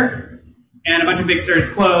Sur, and a bunch of Big Sur's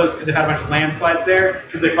closed because they've had a bunch of landslides there.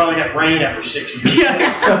 Because they finally got rain after 6 years.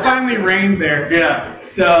 Yeah, it finally rained there. Yeah.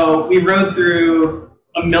 So we rode through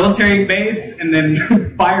a military base and then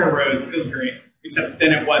fire roads. It was great. Except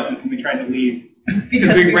then it wasn't, and we tried to leave.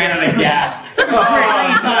 Because we ran out of gas. Great.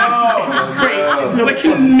 There's like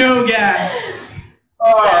no gas.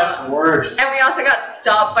 Oh, that's the worst. And we also got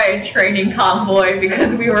stopped by a training convoy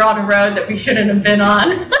because we were on a road that we shouldn't have been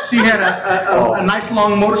on. So you had a nice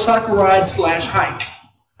long motorcycle ride / hike.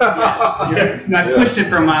 And I pushed it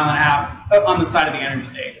for a mile and a half on the side of the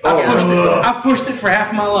interstate. I pushed it for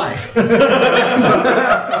half my life.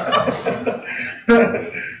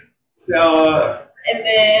 So, And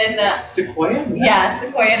then, Sequoia?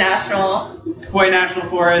 Sequoia National. Sequoia National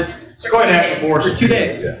Forest. Sequoia National Forest For 2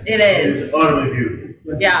 days. Yeah. It is. It's utterly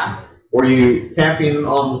beautiful. Yeah. Were you camping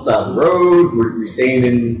on the side of the road? Were you staying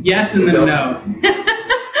in? Yes and then no.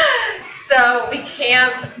 So we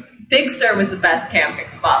camped. Big Sur was the best camping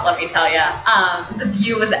spot, let me tell you. The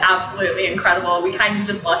view was absolutely incredible. We kind of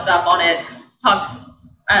just left up on it, talked to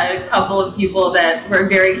a couple of people that were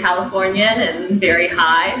very Californian and very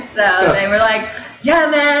high. So they were like, yeah,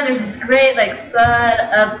 man, there's this great like spot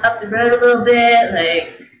up the road a little bit.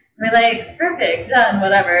 Like, we're like, perfect, done,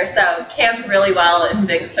 whatever. So camped really well in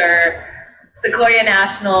Big Sur. Sequoia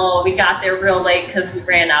National, we got there real late because we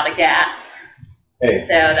ran out of gas. Hey,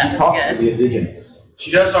 So that she was talks good. to the indigenous. She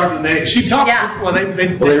does talk to the natives. She talked. Yeah. Well, they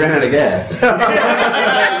Well, they ran out of gas. You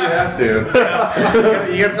have to.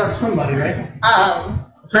 you have to talk to somebody, right?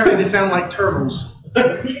 Apparently, they sound like turtles.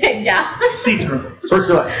 Yeah. Sea turtles. First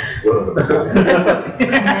you're like, whoa.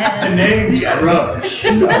 The name's Rush.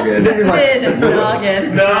 And then you're like,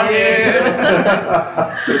 Noggin.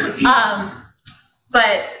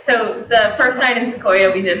 But so the first night in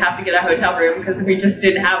Sequoia, we did have to get a hotel room because we just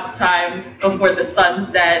didn't have time before the sun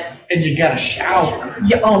set. And you got a shower.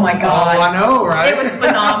 Yeah, oh my Oh, God. I know, right? It was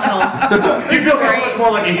phenomenal. You feel so much more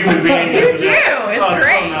like a human being. You do. It's Oh, it's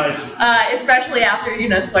great. so nice. Especially after,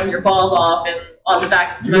 sweating your balls off and on the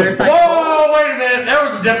back of the motorcycle. Whoa, wait a minute. That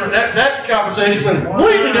was a different, that conversation went a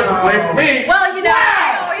completely different way for me. Well,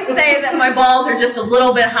 I always say that my balls are just a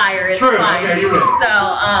little bit higher. It's True, fine. okay, you're right.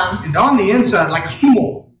 So, And on the inside, like a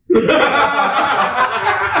sumo.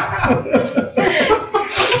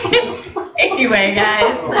 anyway,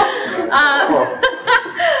 guys.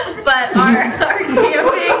 But our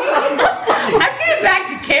camping. I'm getting back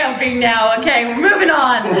to camping now. Okay, we're moving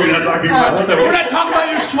on. We're not talking about We're not talking about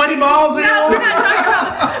your sweaty balls No, anymore. we're not talking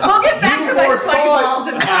about. We'll get back to my sweaty balls.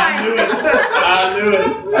 It's I knew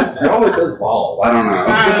fine. it. she always says balls. I don't know.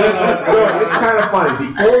 So it's kind of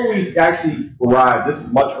funny. Before we actually arrived, this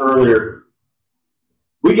is much earlier,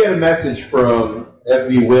 we get a message from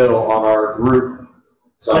SB Will on our group.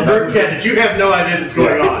 So group chat that you have no idea that's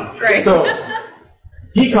going on. Great. So,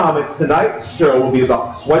 he comments, tonight's show will be about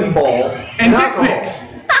sweaty balls and dick alcohol. pics.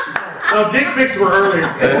 No, dick pics were earlier.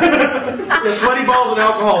 The Sweaty Balls and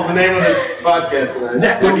Alcohol is the name of the podcast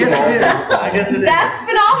tonight. Sweaty balls. I guess it is. That's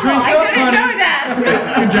phenomenal. Drink I up, didn't honey. know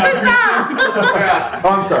that. Good job. Oh,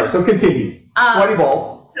 I'm sorry. So continue. Sweaty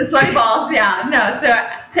balls. So sweaty balls, yeah. No, so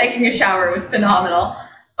taking a shower was phenomenal.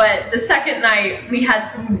 But the second night, we had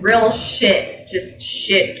some real shit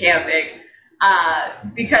camping.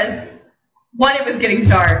 Because, one, it was getting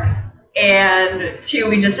dark, and two,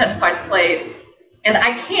 we just had to find a place. And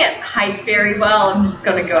I can't hike very well. I'm just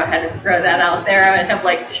going to go ahead and throw that out there. I have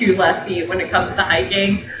like 2 left feet when it comes to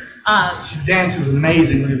hiking. She dances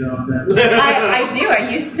amazingly though. I do. I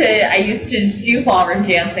used to do ballroom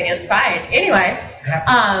dancing. It's fine. Anyway,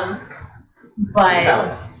 but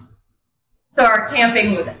so our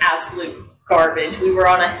camping was absolute garbage. We were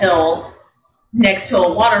on a hill next to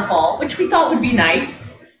a waterfall, which we thought would be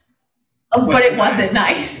nice, but it wasn't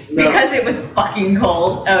nice because it was fucking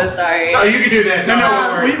cold. Oh, sorry. Oh, you can do that.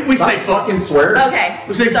 No, we say fucking swear. Okay,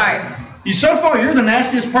 We say- sorry. You so far, you're the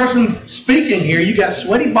nastiest person speaking here. You got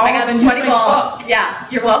sweaty balls I got and sweaty you say balls. fuck. Yeah,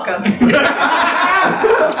 you're welcome.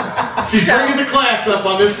 She's bringing the class up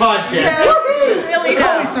on this podcast. Yeah, you really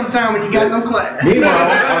Call me don't. sometime when you got no class.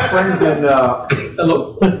 Meanwhile, our friends in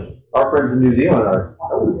our friends in New Zealand are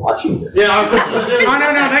watching this. Yeah, Oh,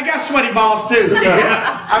 no, they got sweaty balls too.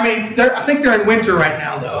 Yeah. I mean, I think they're in winter right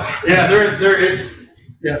now though. Yeah, it's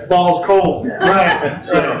balls cold. Right.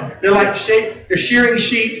 So they're like they're shearing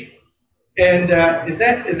sheep. And is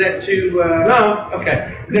that too? No.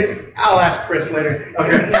 Okay. I'll ask Chris later.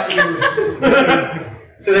 Okay.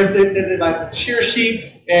 So they like shear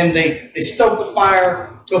sheep, and they stoke the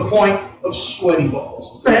fire to a point of sweaty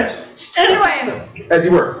balls. Yes. Anyway, As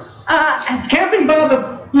you were. as Camping by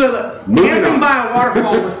camping by a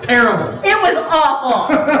waterfall was terrible. it was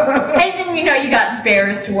awful. And then you got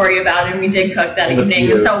bears to worry about, and we did cook that evening,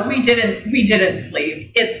 Mosquitoes. so we didn't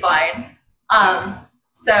sleep. It's fine.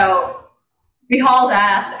 So we hauled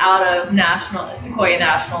ass out of Sequoia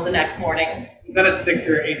National the next morning. Is that a 6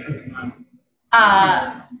 or 8 month?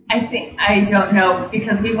 I don't know,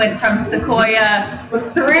 because we went from Sequoia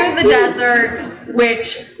through the desert,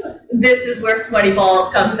 which this is where Sweaty Balls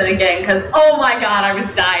comes in again, because oh my god, I was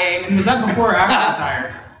dying. Was that before or after the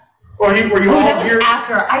tire? Were you That all was geared?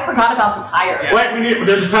 after. I forgot about the tire. Yeah. Wait,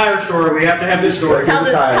 there's a tire story. We have to have this story. Tell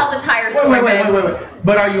the tire story. Wait.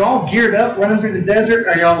 But are you all geared up running through the desert?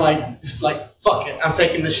 Or are y'all just like, fuck it, I'm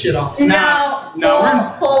taking this shit off?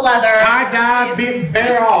 No, full leather. Tie-dye, big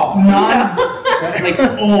bear off.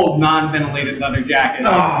 Old non-ventilated leather jacket.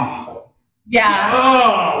 Oh. Yeah.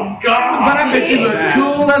 Oh, God. But I bet you look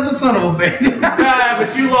cool as a son of a bitch. Yeah,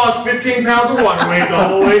 but you lost 15 pounds of water weight the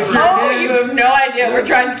whole way through. Oh, you have no idea. We're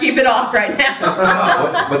trying to keep it off right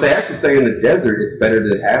now. But they actually say in the desert it's better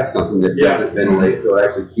to have something that doesn't ventilate, so it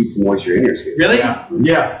actually keeps moisture in your skin. Really? Yeah.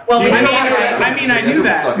 Well, I knew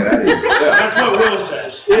that. Suck it out of you. Yeah. That's what Will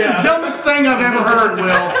says. That's the dumbest thing I've ever heard,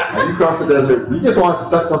 Will. When you cross the desert, you just want to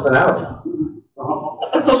suck something out.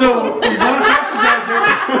 So, you're going across the desert,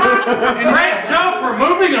 and Great joke. We're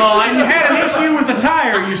moving on. you had an issue with the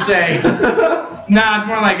tire, you say. No, it's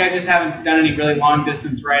more like I just haven't done any really long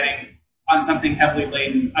distance riding on something heavily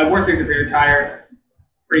laden. I worked through the rear tire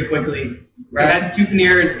pretty quickly. I had 2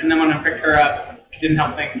 panniers, and then when I picked her up, it didn't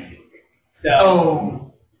help things. So. Oh.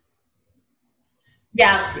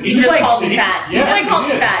 Yeah, he just called me fat. He just called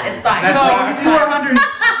me fat. It's fine. That's No, 400.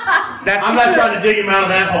 I'm not trying to dig him out of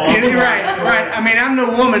that hole. You're right. I mean, I'm no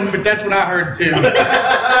woman, but that's what I heard too.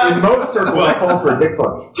 In most circles, that calls for a dick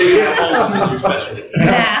punch.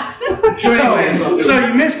 Nah. So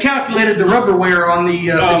you miscalculated the rubber wear on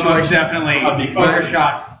the Most situation. definitely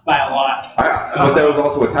overshot by a lot. But that was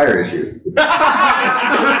also a tire issue.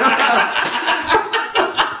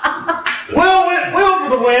 Will for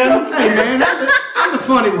the win. Hey man, I'm the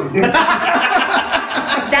funny one.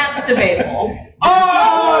 That's debatable.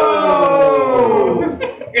 Oh!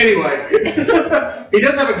 Anyway, he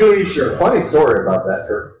does have a Goonie shirt. Funny story about that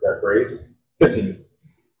phrase. Continue.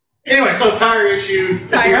 Anyway, so tire issue.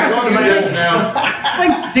 Tire We're going to the desert now. It's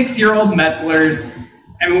like 6-year-old Metzlers,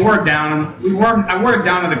 and we wore it down. I wore it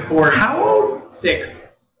down to the cord. How old? 6.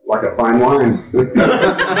 Like a fine wine. Not a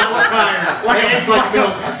tire. It's like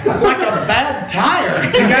milk. Like a bad tire.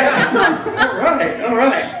 All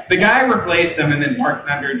right. The guy replaced them and then parked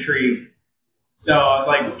them under a tree. So I was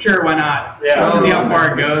like, sure, why not? Yeah. Let's see how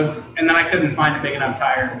far it goes. And then I couldn't find a big enough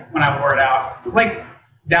tire when I wore it out. So it's like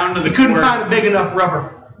down to the Couldn't cords. find a big enough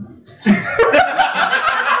rubber.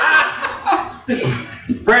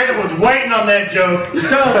 Brandon was waiting on that joke.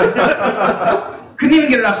 So Couldn't even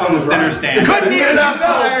get it up on the center stand. Couldn't get it up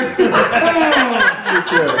there.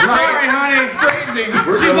 Sorry, honey. Crazy.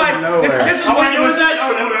 She's like, this is why it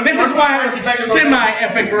was a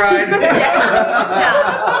semi-epic ride.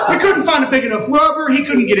 We couldn't find a big enough rubber. He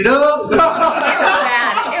couldn't get it up. It was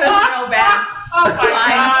bad. It was real bad. Oh my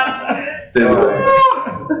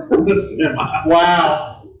God.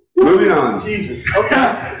 Wow. Moving on. Jesus.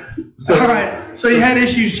 Okay. So, All right. So you had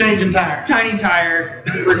issues changing tires. Tiny tire,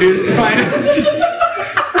 reduced finance.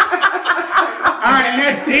 All right.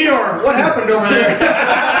 Next, Eeyore. What happened over there?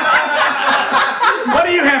 What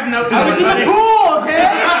do you have notes? I was in the pool. Okay.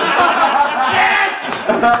 Yes.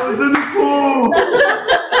 I was in the pool.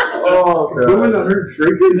 Oh, God. Women that hurt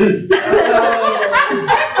shrinkage.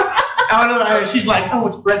 Oh, no, she's like, oh,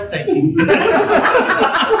 it's breathtaking.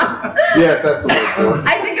 Yes, that's the one.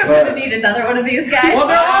 I think I'm gonna need another one of these guys. Well,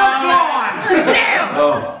 they're all gone. Damn.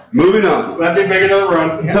 Oh, moving on. We have to make another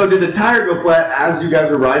run. So did the tire go flat as you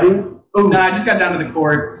guys were riding? No, I just got down to the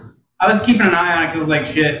cords. I was keeping an eye on it because I was like,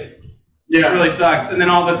 shit. Yeah. It really sucks. And then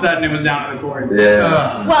all of a sudden it was down to the cords.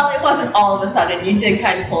 Yeah. Well, it wasn't all of a sudden. You did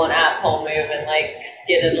kind of pull an asshole move and like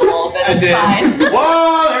skidded a little bit. I did. Fine.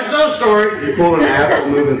 Whoa, there's another story. You pulled an asshole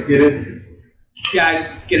move and skidded? Yeah, I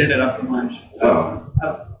skidded it up to lunch. Oh.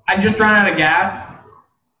 I just ran out of gas,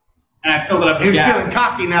 and I filled it up He with was gas. feeling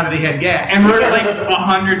cocky now that he had gas. And we're like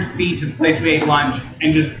 100 feet to the place we ate lunch,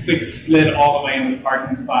 and just like slid all the way into the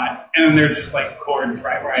parking spot. And then there's just like cords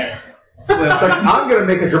right where I slid. It's like, I'm going to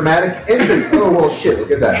make a dramatic entrance. Oh, well, shit,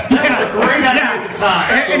 look at that. Great idea at the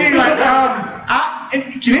time. And he's like,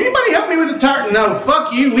 can anybody help me with the tire? No,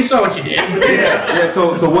 fuck you. We saw what you did. Yeah.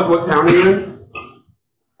 So what town are you in?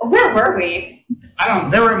 Where were we?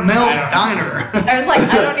 They were at Mel's Diner. I was like,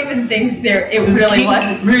 I don't even think it really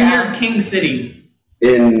wasn't. We were near King City,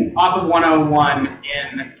 off of 101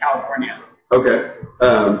 in California. Okay.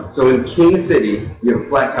 So in King City, you have a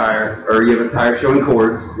flat tire, or you have a tire showing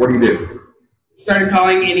cords. What do you do? Started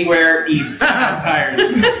calling anywhere east tires.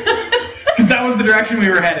 Because that was the direction we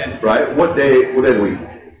were headed. Right. What day of the week?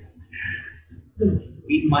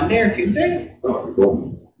 Monday or Tuesday? Oh,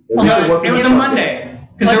 cool. No, it was a Monday.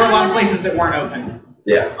 Because there were a lot of places that weren't open.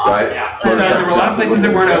 Yeah, right. Yeah. So there were a lot of places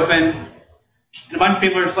that weren't open. A bunch of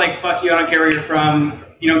people are just like, fuck you, I don't care where you're from.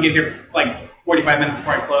 You don't get here like 45 minutes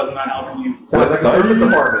before I close, I'm not helping you. Sounds like a service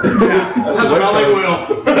department.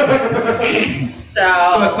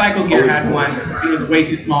 So a cycle gear had one. It was way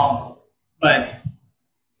too small. But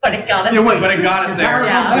it got us. But it got us there.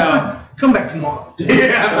 Yeah. So come back tomorrow.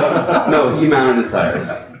 Yeah. No, he mounted his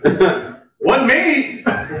tires. Wasn't me.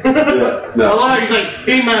 Yeah, no. A he's like,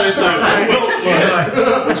 he mounted his tires. I will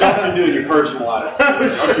shit. Which else you do in your personal life?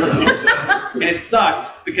 and it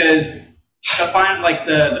sucked because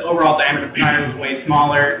the overall diameter of the tire was way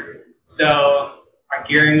smaller. So our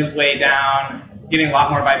gearing was way down, getting a lot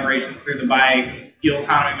more vibrations through the bike. Fuel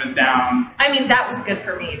economy was down. I mean, that was good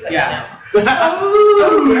for me, but Yeah.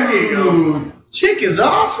 Oh, there you go. Chick is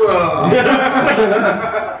awesome.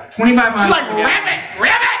 25 miles. She's like,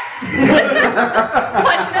 rabbit.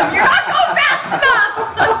 Punching him, you're not going fast enough.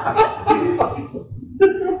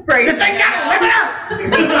 Brace. They gotta live it up.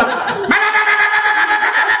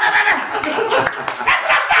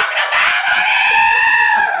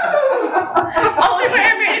 Only way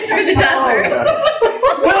I made it through the desert.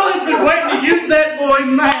 Will has been waiting to use that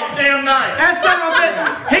voice all damn night. That son of a bitch,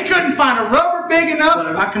 he couldn't find a rubber big enough.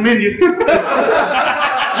 I commend you. He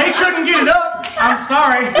couldn't get it up. I'm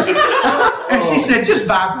sorry. And she said, just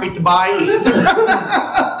vibrate the bike.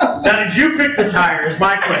 Now, did you pick the tires?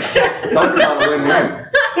 My question. Talk about a win-win.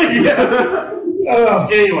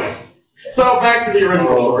 Anyway, so back to the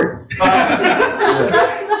original story.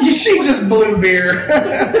 She just blew beer.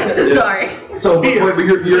 Sorry. So, but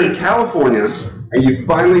you're in California, and you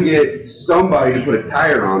finally get somebody to put a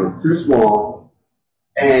tire on that's too small,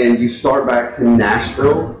 and you start back to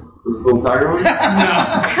Nashville with this little tire on?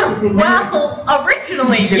 No. Well,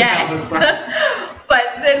 originally, yes. But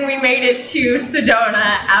then we made it to Sedona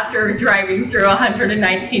after driving through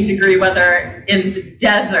 119-degree weather in the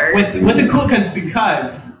desert. With the cool,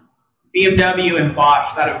 because BMW and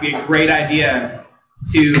Bosch thought it would be a great idea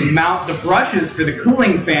to mount the brushes for the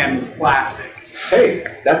cooling fan with plastic. Hey,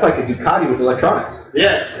 that's like a Ducati with electronics.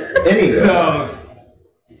 Yes.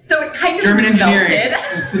 So it kind of German engineering.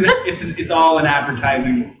 melted. It's all in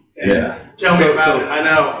advertising. Yeah. Tell me about it. I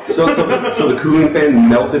know. So the cooling fan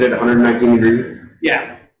melted at 119 degrees?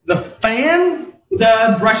 Yeah. The fan?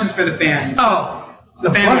 The brushes for the fan. Oh. So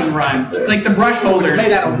the fan wouldn't run. Like the brush holders.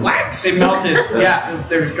 Made out of wax. They melted. Yeah,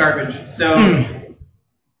 there's garbage. So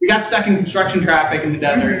we got stuck in construction traffic in the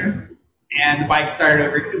desert, and the bike started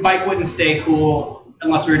over. The bike wouldn't stay cool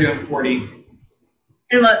unless we were doing 40.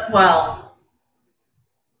 Well,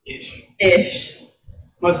 ish.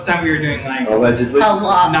 Most of the time we were doing like Allegedly. A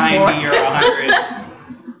lot 90 more. or 100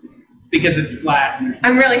 because it's flat.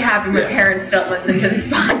 I'm really happy my parents don't listen to this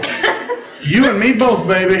podcast. You and me both,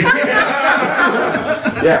 baby.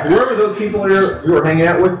 Yeah, whoever those people are you were hanging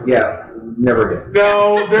out with, yeah, never again.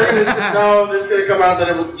 No, there's gonna come out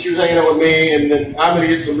that she was hanging out with me, and then I'm gonna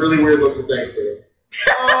get some really weird looks at Thanksgiving.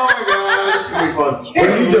 Oh my god, this is gonna be fun. What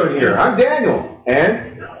are you doing here? I'm Daniel, and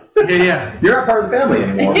Yeah. you're not part of the family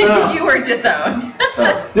anymore. You were disowned.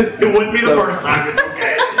 It wouldn't be the first time. It's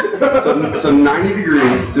okay. So 90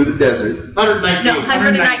 degrees through the desert. 119. No,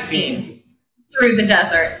 119 through the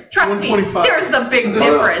desert. Trust me, 125. there's a big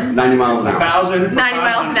difference. 90 miles an hour. 1,000. 90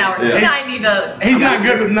 miles an hour. Yeah. 90 to. He's not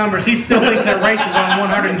good with numbers. He still thinks that race is on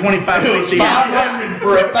 125 cc. 500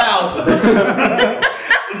 for 1,000.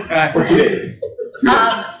 For 2 days.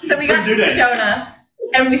 So we got to Sedona,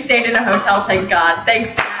 and we stayed in a hotel. Thank God.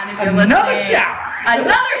 Thanks, Dad, if you're Another listening. shower.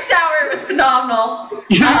 Another shower. It was phenomenal.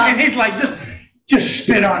 And he's like, just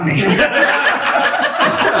spit on me. Give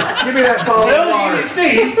me that bottle of water.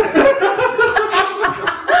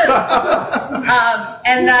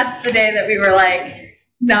 And that's the day that we were like,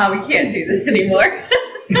 no, we can't do this anymore.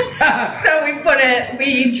 So we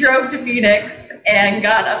drove to Phoenix and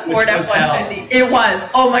got a Ford Which was F-150. It was,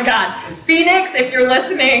 oh my God. Phoenix, if you're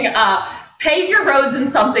listening, pave your roads in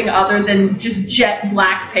something other than just jet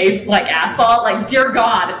black paved like asphalt. Like, dear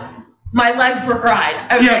God, my legs were fried.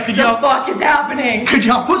 I was like, the fuck is happening? Could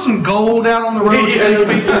y'all put some gold out on the road?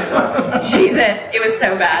 Jesus, it was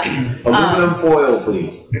so bad. Aluminum foil,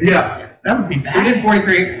 please. Yeah. That would be So we bad. did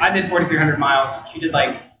 43. I did 4,300 miles. She did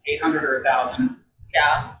like 800 or 1,000,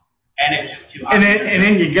 Yeah. and it was just too hot. And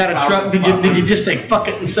then you got a truck. Did you just say fuck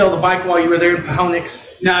it and sell the bike while you were there in Pahonix?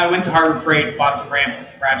 No, I went to Harbor Freight, bought some ramps and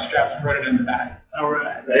some ratchet straps, and rode it in the back. All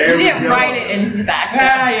right. You didn't ride it into the back.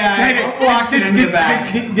 I walked it into the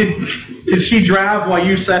back. Did she drive while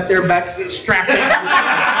you sat there back strapped in?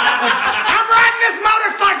 I'm riding this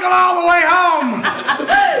motorcycle all the way home.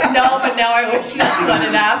 No, but now I wish that's what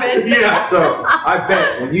had happened. Yeah. So I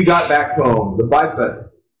bet when you got back home, the bike said,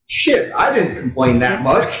 "Shit, I didn't complain that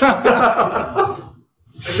much." Mike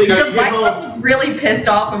was really pissed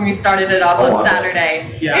off when we started it up on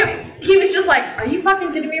Saturday. Yeah. He was just like, "Are you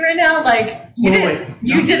fucking kidding me right now? Like, you did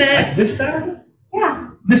it." This Saturday? Yeah.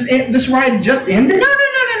 This ride just ended? No.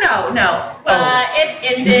 It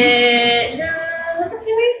ended. Was it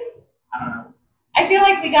 2 weeks? I don't know. I feel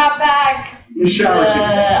like we got back You showered.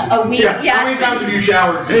 a week. Yeah. How many times have you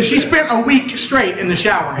showered? And she spent a week straight in the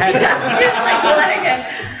shower. She was like letting it.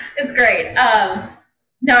 It's great.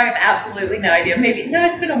 No, I have absolutely no idea.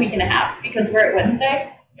 It's been a week and a half because we're at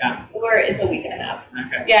Wednesday. Yeah. It's a week and a half.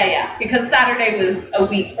 Okay. Yeah, because Saturday was a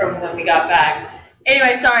week from when we got back.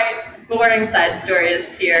 Anyway, sorry, boring side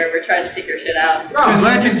stories here. We're trying to figure shit out. I'm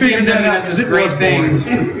glad you figured that out This because it great was thing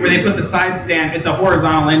boring. where they put the side stand. It's a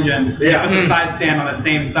horizontal engine. They put the side stand on the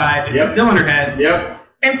same side as the cylinder heads. Yep.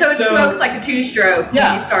 And so it smokes like a two-stroke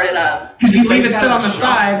when you start it up. Because you leave it sit on the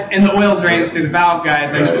side, and the oil drains through the valve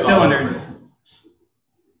guides next to the cylinders.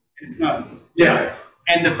 It smokes. Yeah.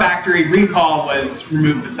 And the factory recall was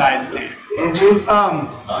remove the side stand.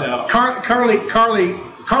 So.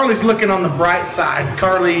 Carly's looking on the bright side.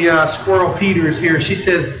 Carly Squirrel Peters here. She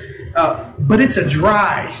says, but it's a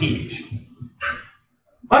dry heat.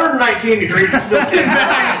 119 degrees is still 19 degrees.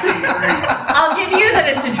 I'll give you that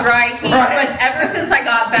it's a dry heat, but ever since I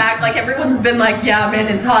got back, like everyone's been like, yeah, man,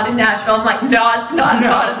 it's hot in Nashville. I'm like, no, it's not as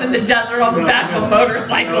hot as in the desert on the back of a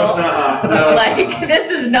motorcycle. No, it's not. No. Like, this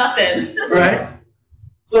is nothing. Right?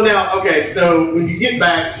 So now, okay, so when you get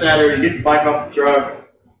back Saturday, you get the bike off the truck,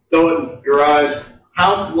 throw it in the garage,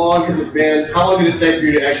 how long has it been? How long did it take for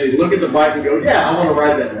you to actually look at the bike and go, yeah, I want to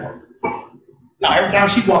ride that now? No, every time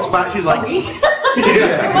she walks by, she's like, Week?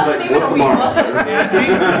 Yeah, he's like, what's tomorrow?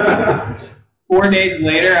 4 days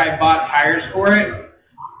later, I bought tires for it.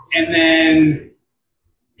 And then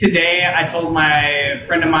today, I told my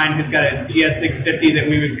friend of mine who's got a GS650 that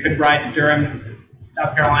we could ride to Durham,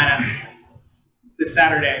 South Carolina this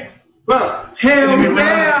Saturday. Well, hell And we went on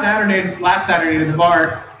yeah! last Saturday to the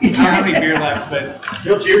bar. I don't have any beer left, but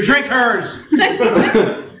Drink hers.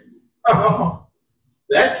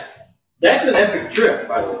 That's an epic trip,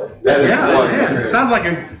 by the way. That is Yeah. It sounds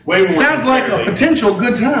like a potential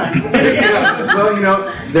good time.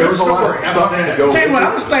 Well, there was a lot of suck to go Tell you what,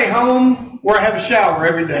 I'm with gonna stay home where I have a shower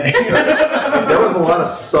every day. There was a lot of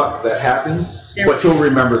suck that happened, but you'll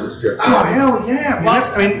remember this trip. Oh hell yeah! I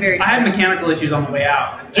had mechanical issues on the way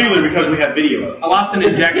out. Particularly because we have video of it. I lost an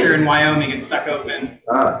injector in Wyoming. It stuck open.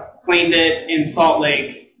 Cleaned it in Salt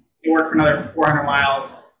Lake. It worked for another 400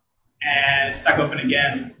 miles. and it's stuck open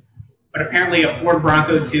again. But apparently a Ford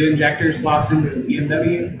Bronco 2 injector swaps into the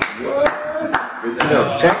BMW.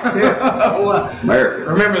 No, check tip. America.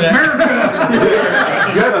 Remember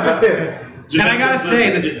that. Just a tip. And I gotta say,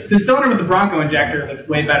 the cylinder with the Bronco injector looks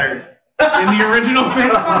way better than the original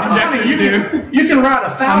injectors do. You can ride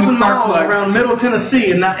 1,000 spark miles plug. around Middle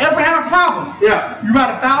Tennessee and not ever have a problem. Yeah. You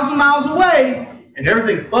ride 1,000 miles away and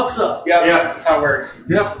everything fucks up. Yep, that's how it works.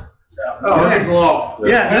 Yep. Oh, thanks a lot.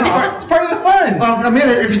 Yeah, no, It's part of the fun. well, I mean,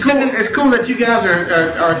 it's cool. It's cool that you guys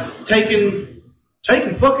are taking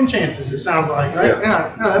fucking chances. It sounds like, right?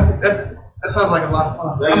 Yeah. No, that sounds like a lot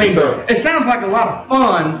of fun. I mean, So- it sounds like a lot of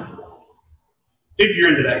fun. If you're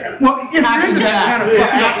into that kind of. Well, if you're into that kind of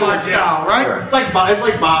fucked up lifestyle, right? It's like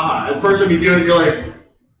Baja. The first time you do it, you're like,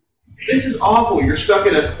 this is awful. You're stuck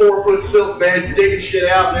in a 4-foot silk bed, digging shit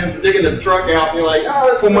out, and then digging the truck out, and you're like, oh,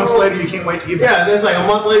 that's 4 months cool. later, you can't wait to get back. Yeah, and then it's like a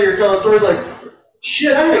month later, you're telling stories like,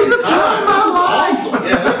 shit, I had a good time. This is awesome.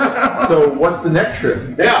 Yeah. So what's the next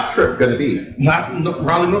trip? Yeah. Trip going to be? Not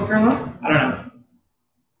Raleigh, North Carolina? I don't know.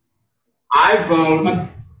 I vote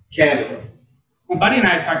Canada. My buddy and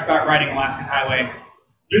I talked about riding Alaskan Highway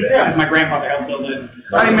because my grandfather helped build it.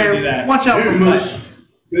 So Hey, I'm gonna do man, that. watch out for moose.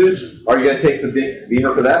 This, Are you going to take the big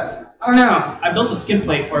Beamer for that? I don't know. I built a skid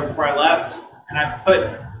plate for it before I left, and I put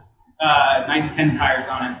 9-10 tires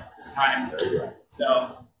on it this time. So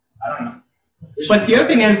I don't know. But the other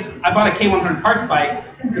thing is, I bought a K100 parts bike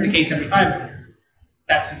for the K75.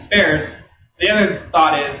 That's some spares. So the other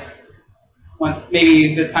thought is, once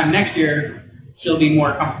maybe this time next year, she'll be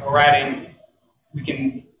more comfortable riding. We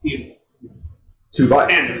can be 2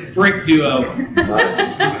 bikes. a brick duo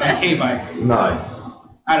Nice. on K bikes. Nice.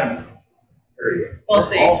 I don't know. There you We'll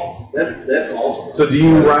see. awesome. That's awesome. go. So do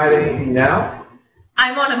you ride anything now?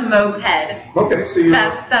 I'm on a moped. Okay, so you're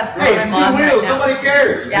That's Hey, what it's I'm on 2 wheels. right now. Nobody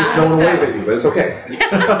cares. Yeah, just no one so- wave at you, but it's okay.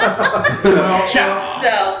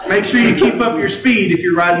 So, Make sure you keep up your speed if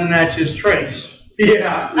you're riding an Natchez Trace.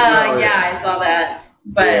 Yeah. yeah, I saw that.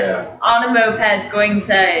 But Yeah. on a moped, going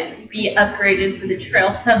to be upgraded to the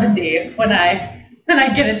Trail 70 when I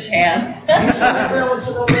get a chance.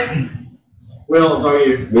 Well, how are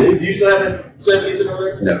you? Do you still have that 70 sitting over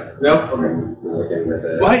there? No. No? Okay, with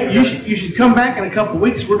that. Well, hey, you should come back in a couple of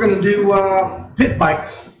weeks. We're going to do pit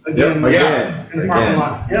bikes again. Again. In the parking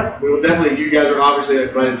lot. Yep. We will definitely, you guys are obviously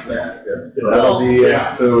excited for that. That'll be Yeah.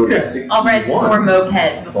 episode Yeah. 61. I'll ride some more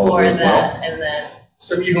moped before as well. and then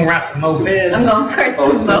So you can ride some mopeds. I'm going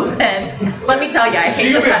for some moped. Let me tell you, I So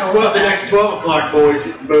hate you'll the be at pedals. 12, of the that. next 12 o'clock boys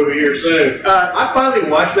movie here soon. I finally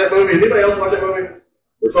watched that movie. Has anybody else watched that movie?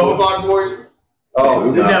 12 o'clock boys?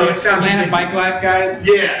 Oh, No, it sounds Planet Bike Life guys.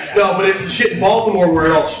 Yes. No, but it's the shit in Baltimore where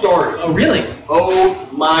it all started. Oh, really? Oh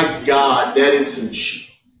my God, that is some shit.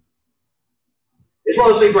 It's one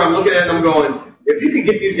of those things where I'm looking at it and I'm going, if you could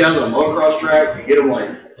get these guys on a motocross track and get them like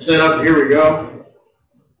set up, here we go.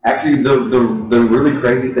 Actually, the really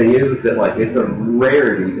crazy thing is that like it's a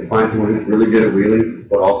rarity to find someone who's really good at wheelies,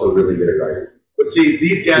 but also really good at riding. But see,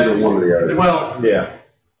 these guys, Either one or the other. well, yeah.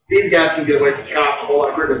 these guys can get away from cops a whole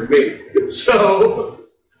lot quicker than me. So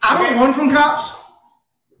I don't run from cops.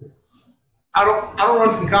 I don't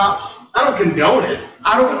run from cops. I don't condone it.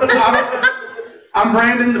 I'm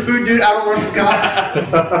Brandon, the food dude. I don't run from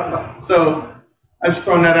cops. So I'm just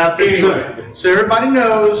throwing that out there. Anyway. So everybody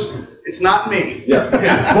knows it's not me. Yeah.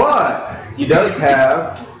 But he does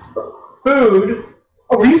have food.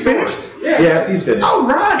 Oh, were you finished? Yes, he's finished. All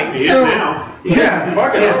right. He is So now. yeah.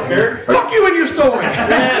 Mark, I don't care. Fuck you and your story.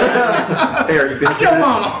 Hey, are you finished? Fuck your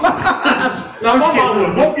mama. No, I'm My just mom would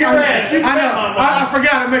kidding. whoop your ass. You I know. bet my mom. I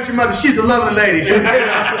forgot I met your mother. She's a lovely lady.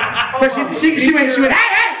 But she went,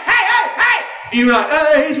 hey. And you were like,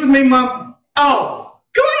 hey, he's with me, Mom. Oh,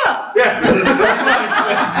 come on up. Yeah.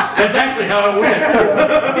 That's actually how it went.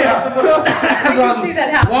 Yeah. I can see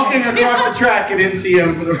that happening. Walking across the track at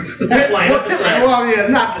NCM for the rest of the Pit lane, not the track. Well, yeah,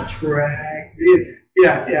 not the track.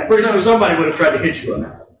 Yeah. Pretty sure somebody would have tried to hit you on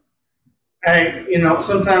that. Hey, you know,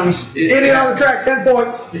 sometimes. Hit it on the track, 10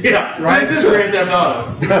 points. Yeah, Right. This is Grand Theft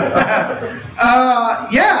Auto.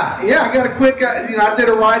 Yeah. I got a quick. I did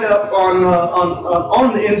a write up on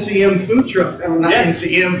the NCM food truck. Not Yeah.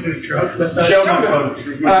 NCM food truck, but Shogun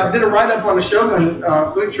food truck. did a write up on the Shogun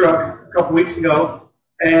food truck a couple weeks ago,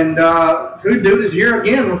 and Food Dude is here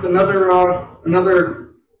again with another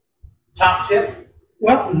Top tip?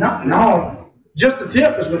 Well, no. Just the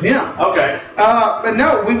tip is with him. Okay. But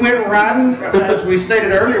no, we went riding, as we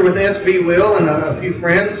stated earlier, with SV Will and a few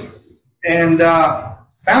friends, and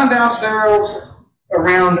found ourselves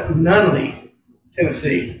around Nunnally,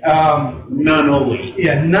 Tennessee. Nunnally.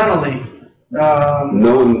 Yeah, Nunnally.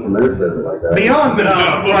 No one from there says it like that. Beyond,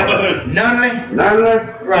 right?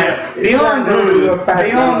 Nunley, right?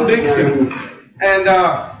 Beyond Dixon, and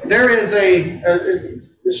there is a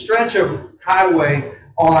stretch of highway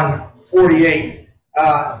on 48.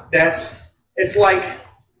 It's like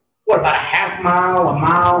about a half mile, a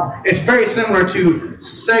mile. It's very similar to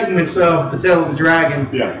segments of the Tail of the Dragon,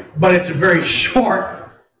 but it's a very short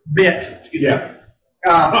bit. Excuse me.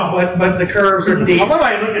 But the curves are deep.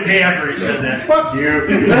 Nobody looked at me after he said that. Fuck you.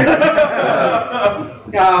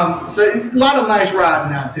 So a lot of nice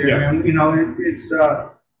riding out there, and you know it's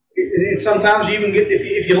sometimes you even get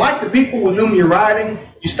if you like the people with whom you're riding,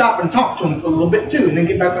 you stop and talk to them for a little bit too, and then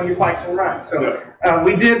get back on your bikes and ride. So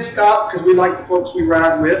we did stop because we like the folks we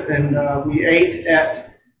ride with, and we ate at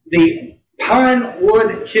the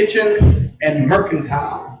Pinewood Kitchen and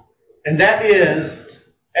Mercantile, and that is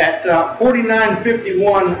at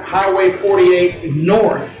 4951 Highway 48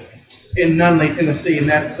 North in Nunley, Tennessee, and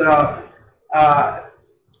that's the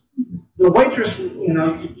waitress. You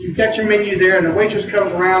know, you've got your menu there, and the waitress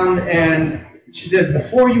comes around and she says,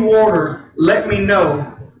 "Before you order, let me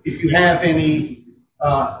know if you have any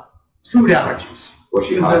food allergies." Was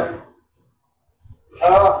she hot?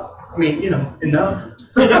 I mean, you know, enough.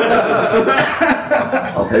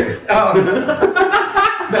 I'll take it.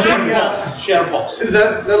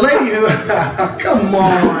 The lady who, come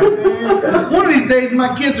on, one of these days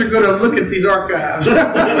my kids are going to look at these archives.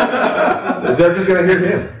 They're just going to hear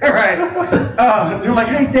him. All right. They're like,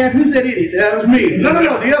 "Hey, Dad, who's that idiot?" "That was me." No,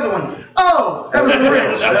 the other one. "Oh, that was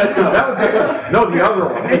Rich." No, the other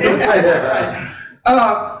one.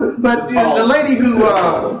 But the lady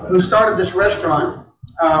who started this restaurant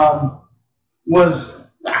was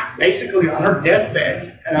basically on her deathbed.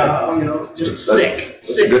 You know, just sick.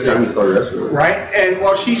 Good time to start a restaurant. Right? And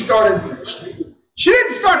well, she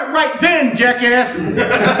didn't start it right then, jackass.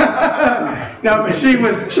 No, but she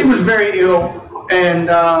was very ill and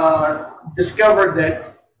discovered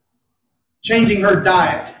that changing her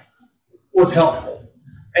diet was helpful.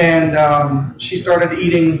 And she started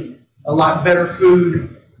eating a lot better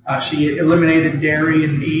food. She eliminated dairy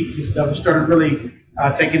and meats and stuff, and started really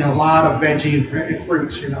taking a lot of veggie and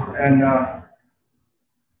fruits, you know. And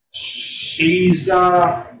she's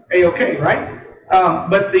A-okay, right?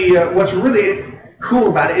 But what's really cool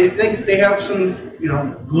about it, they have some, you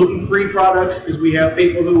know, gluten-free products, because we have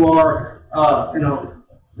people who are, have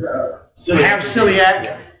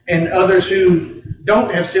celiac, and others who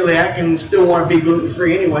don't have celiac and still want to be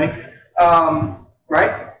gluten-free anyway,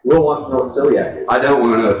 right? Will wants to know what celiac is. I don't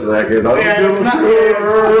want to know what celiac is. It's not,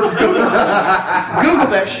 Google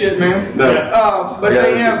that shit, man. No. But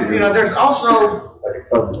they have, you know, there's also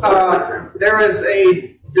there is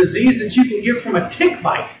a disease that you can get from a tick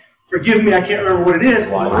bite. Forgive me, I can't remember what it is.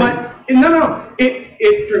 But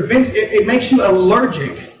it prevents it makes you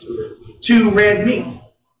allergic to red meat.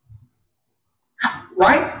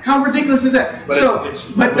 Right? How ridiculous is that?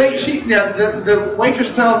 The waitress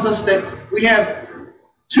tells us that we have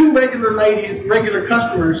 2 regular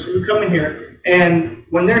customers who come in here, and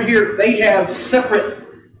when they're here, they have separate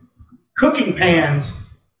cooking pans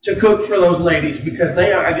to cook for those ladies, because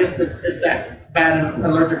they are, I guess it's that bad an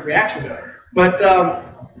allergic reaction to it. But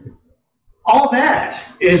all that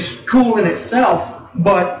is cool in itself,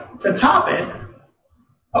 but to top it,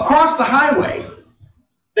 across the highway,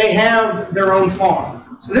 they have their own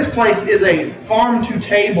farm. So this place is a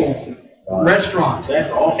farm-to-table restaurant.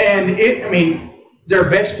 That's awesome. And their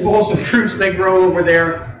vegetables and fruits they grow over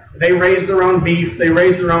there. They raise their own beef. They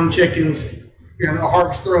raise their own chickens. You know,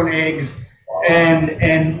 harvest their own eggs.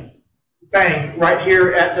 And bang, right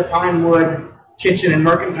here at the Pinewood Kitchen and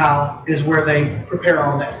Mercantile is where they prepare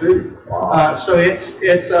all that food. So it's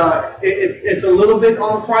a little bit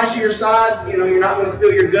on the pricier side. You know, you're not going to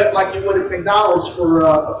fill your gut like you would at McDonald's for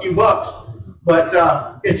a few bucks, but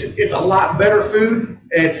it's a lot better food.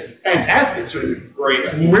 It's fantastic food. Great.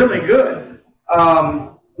 It's really good.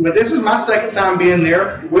 But this is my second time being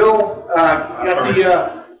there. Will got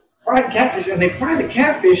the fried catfish, and they fry the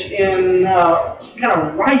catfish in some kind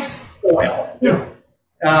of rice oil. Yeah.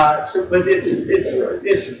 But so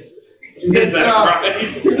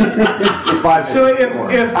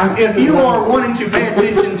if you are wanting to pay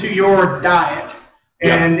attention to your diet,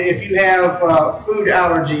 and if you have food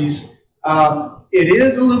allergies, it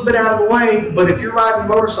is a little bit out of the way. But if you're riding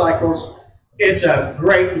motorcycles, it's a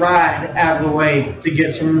great ride out of the way to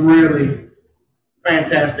get some really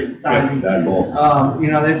fantastic dining. That's awesome.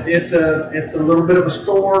 You know, it's a little bit of a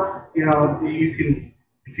store. You know, you can,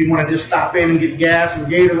 if you want to just stop in and get gas and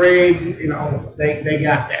Gatorade, you know, they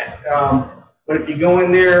got that. But if you go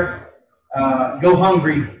in there, go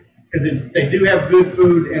hungry, because they do have good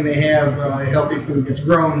food and they have healthy food that's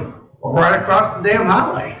grown right across the damn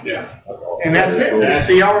highway. Yeah. That's awesome. And that's it.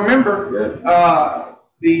 So y'all remember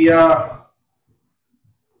the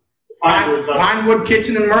Pinewood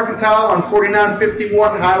Kitchen and Mercantile on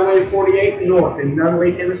 4951 Highway 48 North in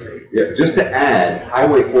Nunley, Tennessee. Yeah, just to add,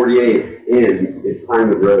 Highway 48 is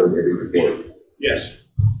Pinewood Road at Ingerford. Yes.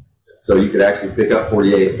 So you could actually pick up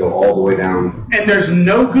 48, go all the way down. And there's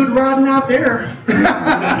no good riding out there.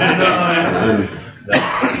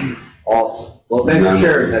 Awesome. Well, thanks for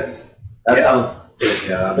sharing. That sounds.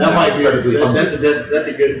 Yeah, That might be incredibly fun. that's a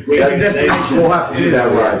good We'll have to do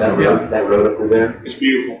that ride. That road up through there. It's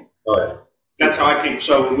beautiful. Oh, yeah. That's how I came.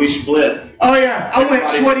 So when we split, Oh yeah, I went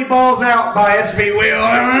sweaty balls out by SV Wheel.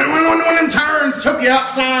 One of them turns took you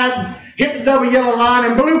outside, hit the double yellow line,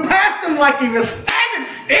 and blew past him like he was standing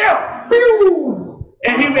still.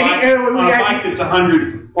 And on a bike that's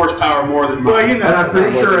 100 horsepower more than mine. well, you know. And I'm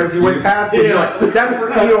pretty sure as you went past it, you're like, that's for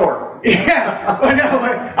New York. Yeah, but no,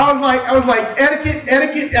 I was like,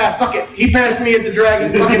 etiquette, fuck it. He passed me at the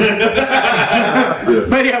Dragon. Fuck it.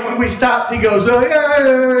 But yeah, when we stopped, he goes,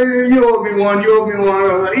 yeah, you owe me one. I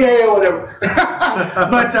was like, yeah, whatever.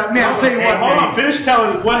 But man, I'll tell you what. Hold on, finish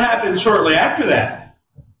telling what happened shortly after that.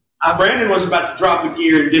 Brandon was about to drop a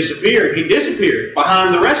gear and disappear. He disappeared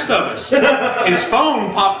behind the rest of us. His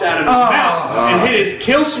phone popped out of his mouth and hit his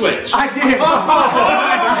kill switch. I did.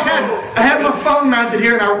 I had my phone mounted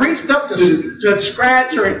here, and I reached up to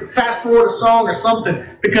scratch or fast forward a song or something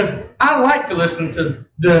because I like to listen to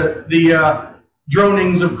the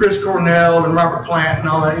dronings of Chris Cornell and Robert Plant and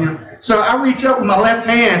all that. You know. So I reach up with my left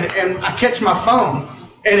hand and I catch my phone,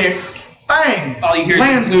 and it bang. All you hear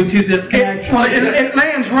lands, is Bluetooth disconnect. It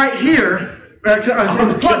lands right here. Plugged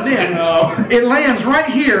in. It lands right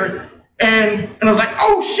here, and I was like,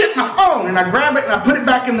 oh shit, my phone! And I grab it and I put it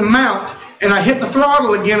back in the mount, and I hit the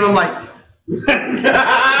throttle again, and I'm like, nothing,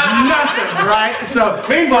 right? So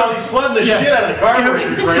Meanwhile, he's flooding the shit out of the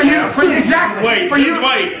carburetors for you, exactly. Wait.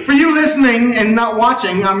 For you listening and not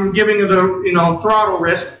watching, I'm giving you the throttle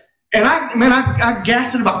wrist, and I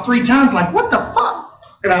gassed it about 3 times, like what the fuck?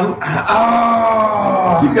 And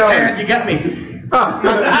Terrence, you got me.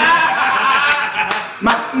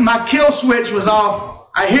 My kill switch was off.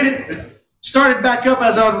 I hit it, started back up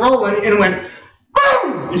as I was rolling, and it went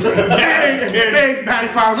boom! Big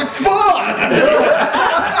backfire. I was like, fuck!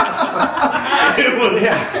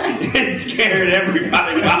 It scared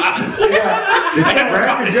everybody. Is that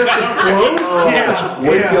rapid just explode?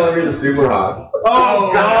 Wait till I hear the super hot.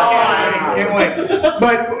 Oh God! Can't wait.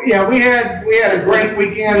 But yeah, we had a great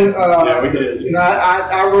weekend. Yeah, we did.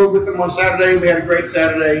 I rode with them on Saturday. We had a great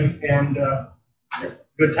Saturday and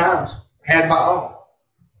good times. Had my own.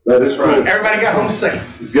 That is right. Everybody got home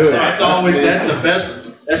safe. Good. That's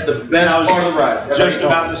the best part of the ride. Just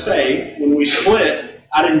about to say, when we split,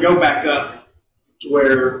 I didn't go back up to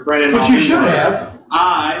where Brandon. But you should have.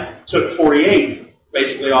 I took 48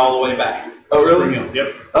 basically all the way back. Oh, really?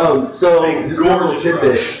 Yep. So just a little Gorgeous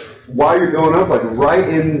tidbit. While you're going up, like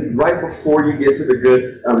right before you get to the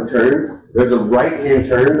good turns, there's a right-hand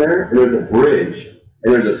turn there, and there's a bridge,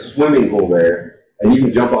 and there's a swimming pool there, and you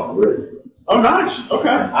can jump off the bridge. Oh, nice. Okay.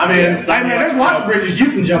 I mean, There's lots of bridges you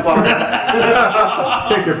can jump off.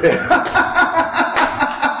 Take your pick.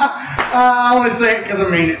 I only say it because I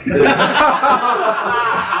mean it.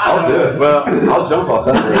 I'll do it. Well, I'll jump off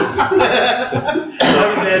that bridge.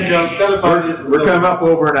 We're coming up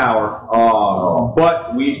over an hour,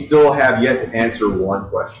 but we still have yet to answer one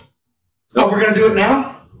question. Oh, we're going to do it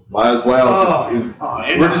now? Might as well.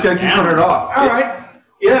 We're just going to keep putting it off. All right.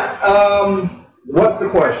 Yeah. What's the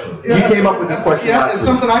question? You came up with this question last it's week.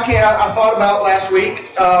 something I thought about last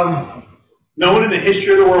week. No one in the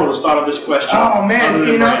history of the world has thought of this question. Oh man, other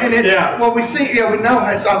than and it's Brandon. well, we see, we know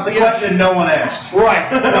it's something. question no one asks. Right.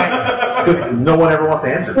 Because no one ever wants to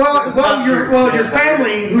answer. Your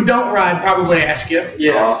family who don't ride probably ask you.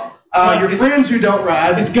 Yes. Your friends who don't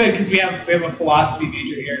ride. It's good because we have a philosophy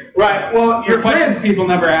major here. Right. Well, your questions friends people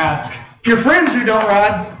never ask. Your friends who don't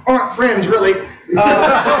ride aren't friends, really.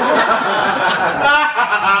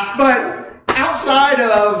 But outside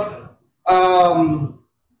of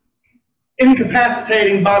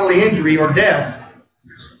incapacitating bodily injury or death,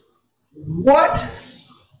 what,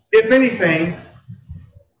 if anything,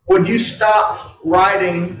 would you stop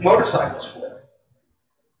riding motorcycles for?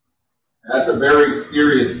 That's a very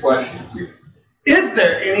serious question, too. Is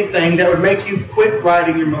there anything that would make you quit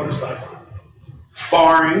riding your motorcycle?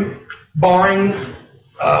 Barring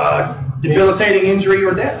debilitating injury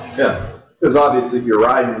or death. Yeah. Because obviously, if you're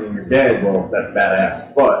riding and you're dead, well, that's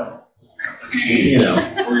badass. But,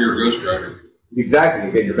 Or you're a ghost driver. Exactly,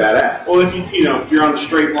 you get your fat ass. Well, if if you're on the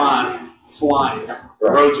straight line flying, the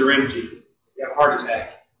roads are empty, you have a heart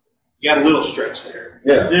attack. You got a little stretch there.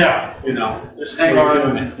 Yeah. Just hang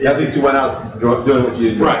on. At least you went out doing what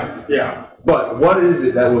you did. Right. Yeah. But what is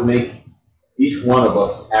it that would make each one of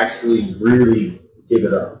us actually really give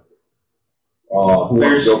it up? Who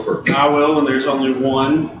wants to go first? I will, and there's only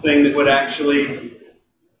one thing that would actually,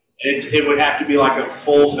 it would have to be like a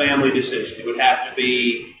full family decision. It would have to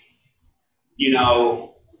be,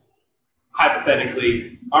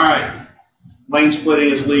 hypothetically, all right, lane splitting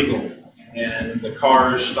is legal, and the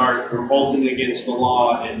cars start revolting against the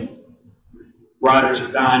law, and riders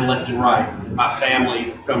are dying left and right. And my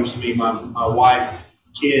family comes to me, my wife,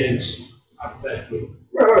 kids, hypothetically,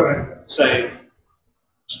 say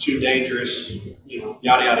it's too dangerous,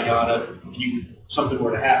 yada yada yada. If something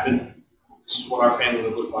were to happen, this is what our family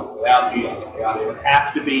would look like without you, yada yada yada. It would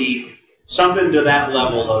have to be something to that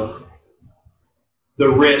level of the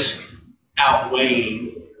risk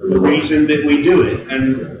outweighing the reason that we do it.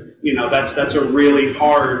 And that's a really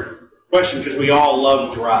hard question because we all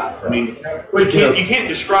love to ride. I mean, you can't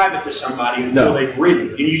describe it to somebody until they've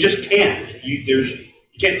ridden, and you just can't. You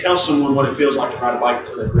can't tell someone what it feels like to ride a bike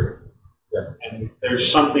until they've ridden. Yeah. And there's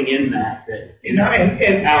something in that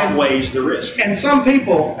outweighs the risk. And some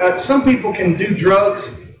people can do drugs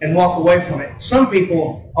and walk away from it. Some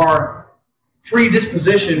people are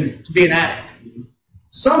predispositioned to be an addict.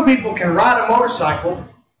 Some people can ride a motorcycle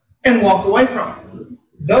and walk away from it.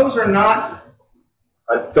 Those are not.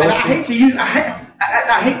 I hate to use. I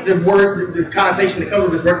hate the word, the connotation that comes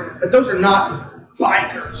with this word, but those are not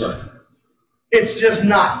bikers. Right. It's just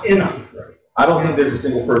not in them. Right. I don't think there's a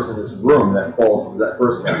single person in this room that falls into that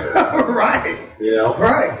first category. Right.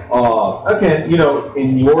 Right. Again,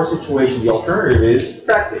 in your situation, the alternative is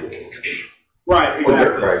track days. Right.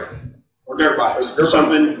 Exactly. Or dirt bikes. Or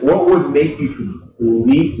something. What would make you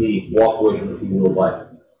completely walk away from the two-wheel bike?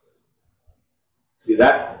 See,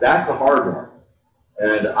 that's a hard one.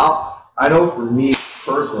 And I know for me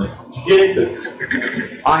personally,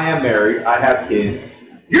 I am married, I have kids.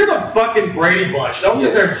 You're the fucking Brady Bunch. Don't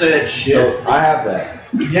sit there and say that shit. So I have that.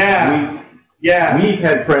 Yeah. We've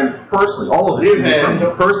had friends personally, all of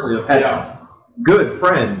us personally have had good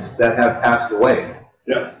friends that have passed away.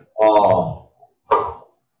 Yeah.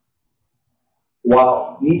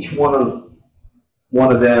 While each one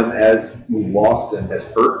of them, as we lost them, has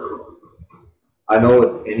hurt, I know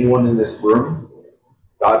if anyone in this room,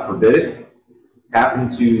 God forbid it,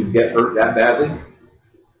 happened to get hurt that badly,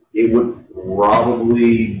 it would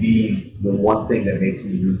probably be the one thing that makes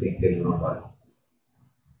me rethink getting on bike.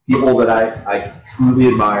 People that I truly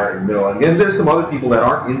admire and know. Again, there's some other people that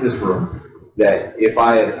aren't in this room that if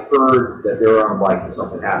I had heard that they were on a bike and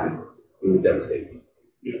something happened, it would devastate me.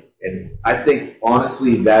 Yeah. And I think,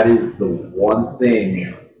 honestly, that is the one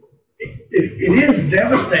thing. It is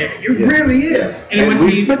devastating. It really is.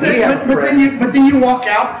 But then you walk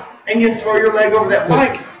out and you throw your leg over that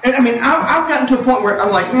bike. And I mean, I've gotten to a point where I'm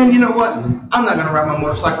like, man, you know what? I'm not going to ride my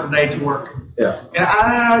motorcycle today to work. Yeah.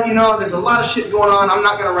 And there's a lot of shit going on. I'm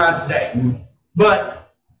not going to ride today. Mm-hmm.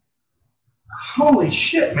 But holy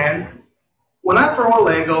shit, man! When I throw a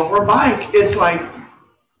leg over a bike, it's like,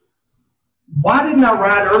 why didn't I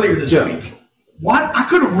ride earlier this week? What? I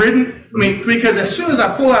could have ridden. I mean, because as soon as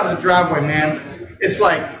I pull out of the driveway, man, it's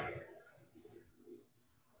like,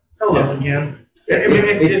 hello again. I mean,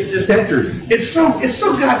 it's just centers. It's so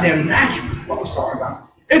goddamn natural. What I was talking about.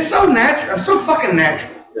 It's so natural. It's so fucking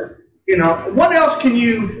natural. Yeah. What else can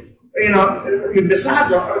you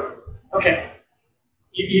besides okay?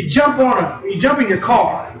 You jump in your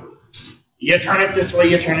car. You turn it this way.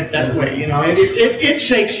 You turn it that way. It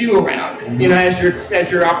shakes you around.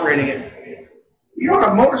 As you're operating it. You're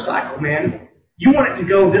on a motorcycle, man. You want it to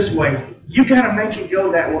go this way. You gotta make it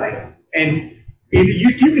go that way. And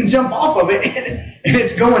you can jump off of it and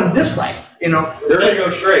it's going this way. They're gonna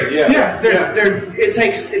go straight. Yeah. Yeah. It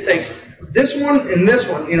takes this one and this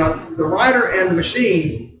one. The rider and the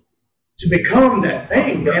machine to become that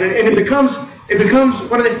thing, and it becomes.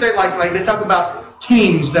 What do they say? Like they talk about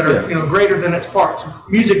teams that are greater than its parts.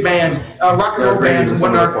 Music bands, rock and roll bands, and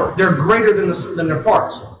whatnot. They're greater than their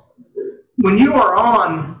parts. When you are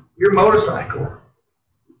on your motorcycle,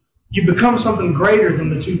 you become something greater than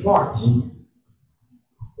the two parts.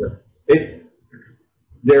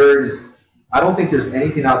 I don't think there's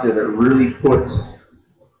anything out there that really puts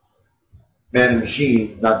man and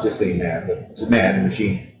machine, not just saying man, but just man and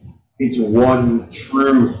machine, into one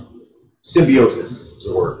true symbiosis, is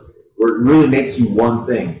the word, where it really makes you one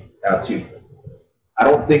thing out of two. I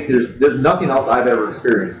don't think there's nothing else I've ever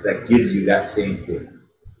experienced that gives you that same feeling.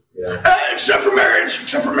 Except for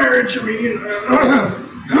marriage. I mean,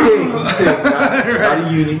 not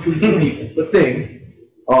a union to people, but thing.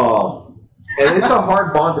 And it's a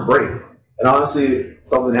hard bond to break. And honestly, if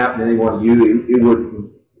something happened to any one of you, it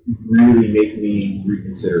would really make me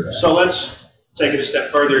reconsider that. So let's take it a step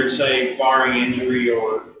further and say barring injury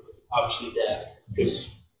or obviously death, because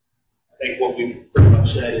I think what we've pretty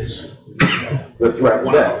much said is the threat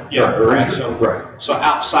of death. Yeah, right. Right. So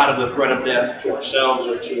outside of the threat of death to ourselves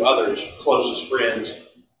or to others, closest friends,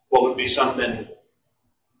 what would be something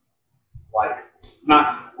like,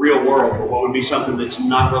 not real world, but what would be something that's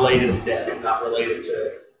not related to death, not related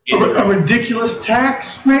to injury? a ridiculous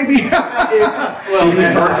tax, maybe? Not pay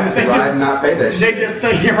that shit. They just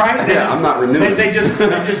think you're right. Yeah, I'm not renewing. They just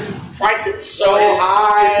price it so It's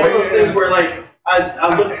one of those high. things where, like,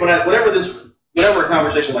 I look whenever a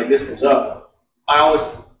conversation like this comes up, I always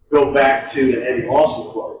go back to the Eddie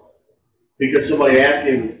Lawson quote because somebody asked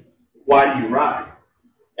him, "Why do you ride?"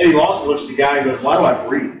 Eddie Lawson looks at the guy and goes, "Why do I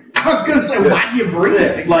breathe?" I was gonna say, why do you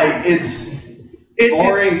breathe? Like it's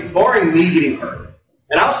barring me getting hurt.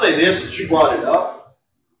 And I'll say this, since you brought it up,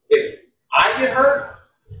 if I get hurt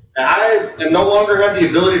and I am no longer have the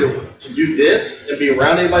ability to do this and be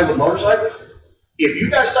around anybody with motorcycles, if you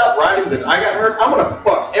guys stop riding because I got hurt, I'm gonna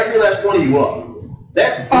fuck every last one of you up.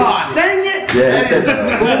 That's bullshit. Dang it! Yeah, That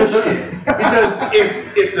is bullshit. Because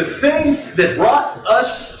if the thing that brought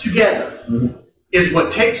us together is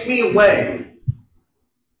what takes me away,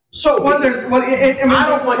 so I don't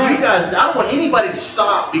want you guys. I don't want anybody to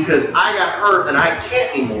stop because I got hurt and I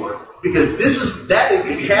can't anymore. Because that is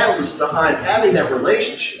the catalyst behind having that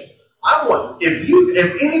relationship. I want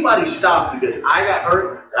if anybody stops because I got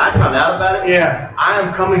hurt and I found out about it, I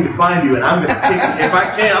am coming to find you and I'm gonna kick you. If I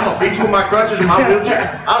can, I'm gonna beat you with my crutches and my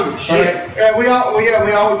wheelchair. I don't give a shit. We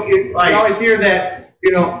always hear that.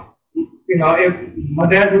 You know, if my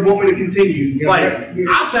dad would want me to continue.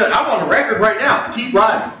 I'm on a record right now. Keep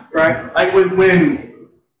riding. Right. Like when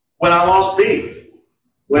I lost B.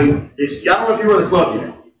 I don't know if you were in the club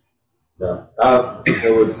yet. No.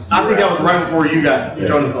 It was. I think that was right before you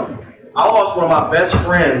joined the club. I lost one of my best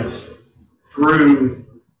friends through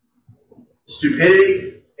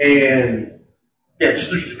stupidity and just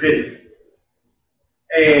through stupidity.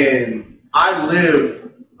 And I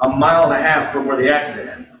live a mile and a half from where the accident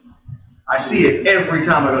happened. I see it every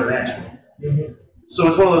time I go to an accident. Mm-hmm. So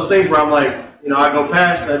it's one of those things where I'm like, I go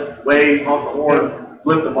past that wave, honk the horn,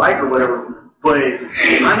 flip the bike or whatever. But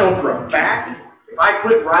I know for a fact, if I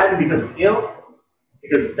quit riding because of him,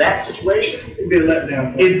 because of that situation, It'd be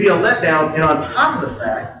a letdown. And on top of the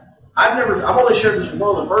fact, I've only shared this with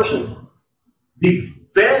one other person. The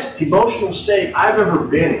best emotional state I've ever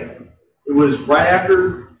been in, it was right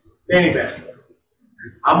after Fanny passed away.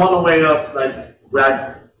 I'm on the way up,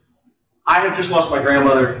 I have just lost my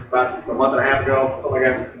grandmother about a month and a half ago, something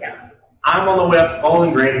like that. I'm on the way up to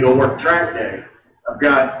Bowling Green to go work track day. I've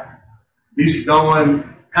got music going,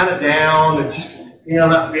 kind of down. It's just,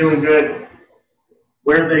 not feeling good.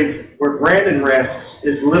 Where Brandon rests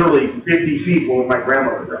is literally 50 feet from where my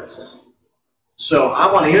grandmother rests. So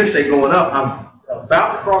I'm on the interstate going up. I'm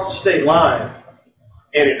about to cross the state line,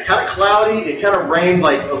 and it's kind of cloudy. It kind of rained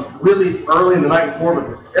like really early in the night before,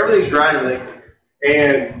 but everything's dry and everything.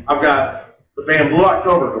 And I've got the band Blue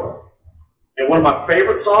October going. And one of my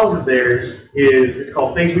favorite songs of theirs it's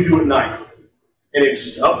called Things We Do at Night. And it's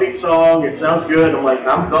just an upbeat song. It sounds good. I'm like,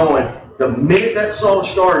 I'm going. The minute that song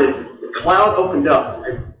started, the cloud opened up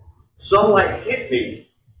and sunlight hit me.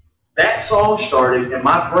 That song started and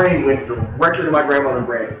my brain went directly to my grandmother's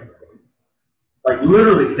brain. Like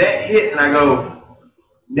literally, that hit and I go,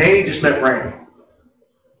 Nanny just met Brandon.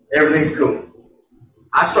 Everything's cool.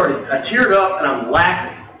 I teared up and I'm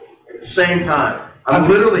laughing at the same time. I've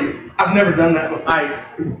never done that before. I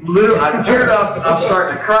teared up, I'm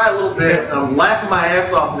starting to cry a little bit, and I'm laughing my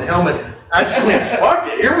ass off in the helmet. I just went, fuck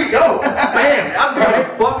it, here we go. Bam, I'm doing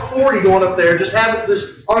 $140 going up there, just having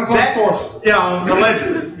this. On a golf course. Yeah, on the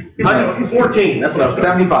ledger. I was 14, that's what I was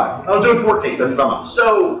doing. 75. I was doing 14, 75.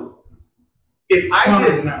 So, if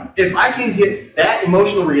I can get that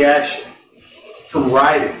emotional reaction from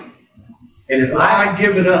riding, and if I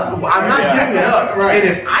give it up. I'm not giving it up. Right.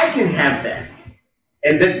 And if I can have that,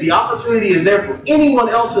 and that the opportunity is there for anyone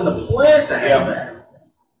else in the planet to have that,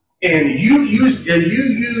 and you use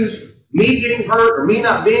me getting hurt or me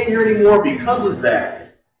not being here anymore because of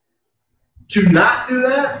that, to not do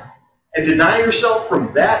that and deny yourself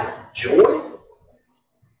from that joy?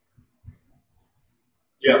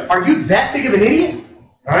 Yeah. Are you that big of an idiot?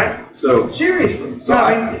 All right. So seriously. So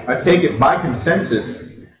I take it by consensus.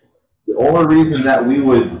 The only reason that we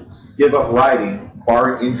would give up riding,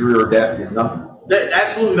 barring injury or death, is nothing.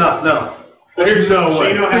 Absolutely not. No. There's no way.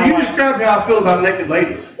 You know But you described how I feel about naked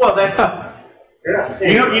ladies. Well, that's.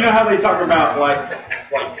 You know how they talk about like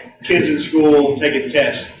kids in school taking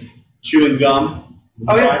tests, chewing gum.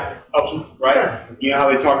 Oh, yeah. Right? Helps them, right? Yeah. You know how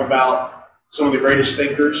they talk about some of the greatest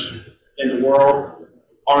thinkers in the world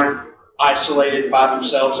aren't isolated by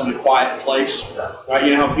themselves in a quiet place, right?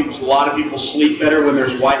 You know how a lot of people sleep better when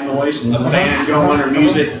there's white noise, a fan going or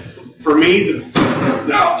music. For me,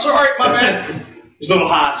 no, sorry, my bad. It's a little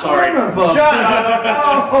hot, sorry. Shut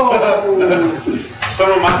up.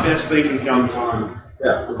 Some of my best thinking comes on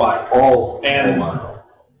the bike. And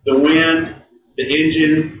the wind, the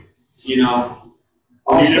engine, you know.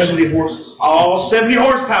 All 70 horses. All 70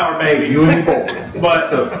 horsepower, baby. You and me both.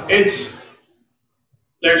 But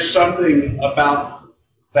there's something about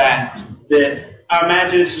that I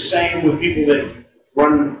imagine it's the same with people that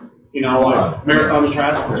run, you know, like marathons,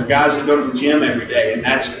 triathlons, or guys that go to the gym every day, and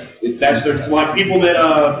that's their, like people that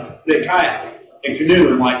kayak and canoe,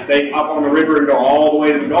 and like they hop on the river and go all the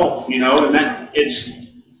way to the Gulf, you know, and that it's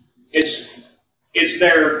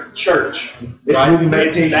their church, right?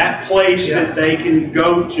 It's that place that they can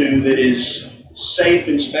go to that is safe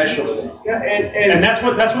and special to them. Yeah, and that's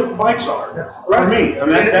what the bikes are for me. I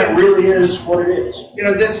mean, that really is what it is. You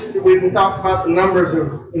know, we talked about the numbers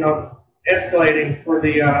of, you know, escalating for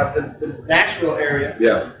the Nashville area.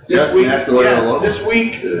 Yeah, This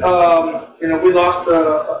week, you know, we lost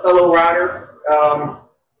a fellow rider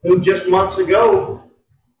who just months ago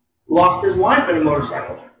lost his wife in a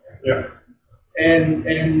motorcycle. Yeah. And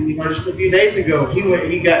you know, just a few days ago,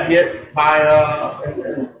 he got hit by a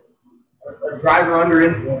driver under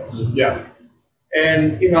influence. Yeah.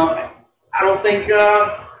 And you know, I don't think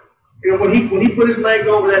you know, when he put his leg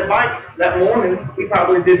over that bike that morning, he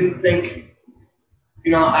probably didn't think,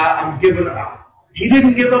 you know, I'm giving up. He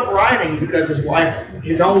didn't give up riding because his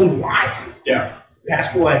own wife,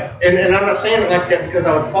 passed away. And I'm not saying it like that because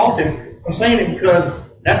I would fault him. I'm saying it because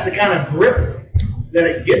that's the kind of grip that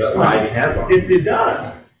it gets. Riding has on it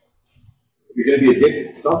does. If you're going to be addicted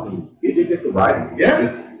to something, be addicted to riding. Yeah.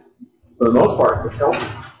 It's, for the most part, it's healthy.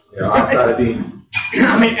 You know, outside of being.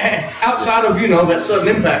 I mean, outside of, you know, that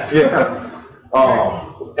sudden impact. Yeah.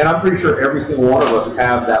 And I'm pretty sure every single one of us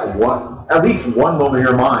have that one, at least one moment in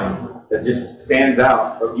your mind that just stands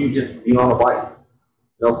out of you just being on a bike.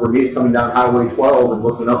 You know, for me, it's coming down Highway 12 and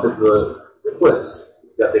looking up at the cliffs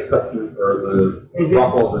that they cut through, or the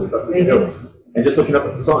rock walls that they cut through the hills, and just looking up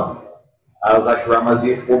at the sun. I was actually around my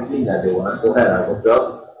ZX14 that day when I still had it. I looked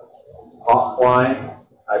up, hawk flying,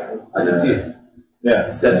 I didn't see it.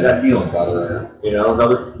 Yeah, said that feeling. You know,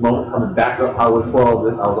 another moment coming back up Highway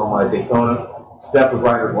 12, I was on my Daytona. Steph was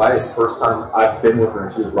riding her bike. It's the first time I've been with her,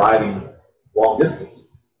 and she was riding long distance.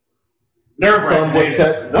 Nerve sun was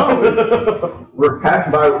set. No, we're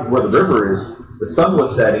passing by where the river is. The sun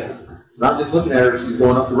was setting. Not just looking at her, she's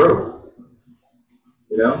going up the road.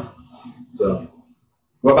 You know? So,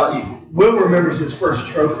 what about you? Will remembers his first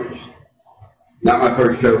trophy. Not my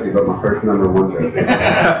first trophy, but my first #1 trophy.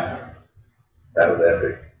 That was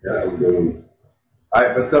epic. Yeah, that was a good one. All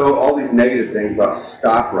right, but so all these negative things about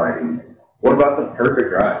stop riding. What about the perfect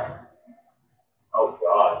ride? Oh,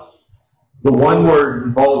 God. The one where it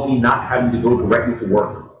involves me not having to go directly to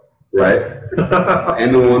work. Right?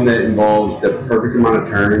 And the one that involves the perfect amount of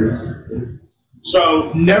turns.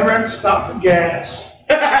 So, never have to stop for gas.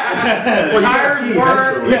 Well, tires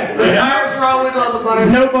burn. Yeah. The tires are always on the money.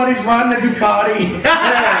 Nobody's riding a Ducati.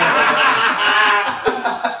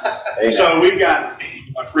 So we've got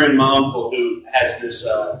a friend, my uncle, who has this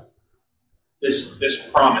this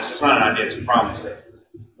promise. It's not an idea; it's a promise that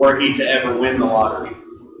were he to ever win the lottery.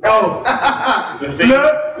 Oh, the thing,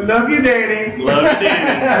 love you, Danny. Love you,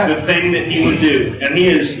 Danny. The thing that he would do, and he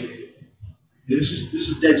is. This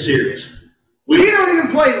is dead serious. He don't even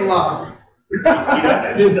play the lottery. He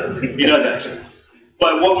does actually.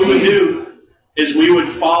 But what we would do is we would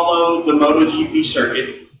follow the MotoGP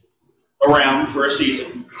circuit around for a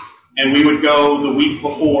season. And we would go the week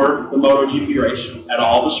before the MotoGP race at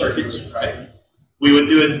all the circuits, right? We would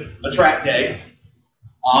do a track day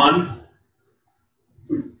on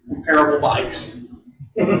comparable bikes.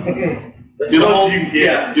 Do the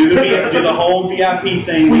whole VIP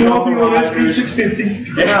thing. We all be on SP650s.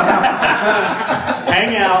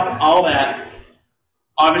 Hang out, all that.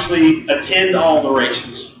 Obviously, attend all the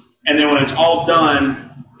races. And then when it's all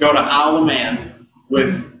done, go to Isle of Man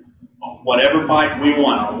with whatever bike we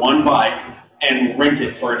want on one bike and rent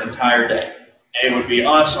it for an entire day. And it would be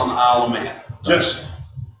us on the Isle of Man. Just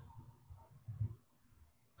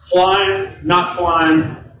flying, not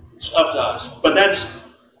flying, it's up to us. But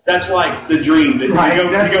that's like the dream. That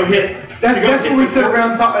you go hit That's what we sit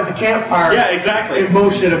around talk at the campfire. Yeah, exactly. And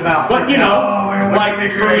bullshit about. But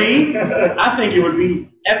like for me, I think it would be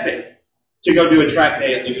epic to go do a track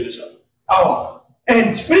day at Laguna Seca. Oh,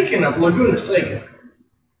 and speaking of Laguna Seca,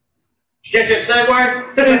 Catch that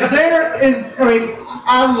segue?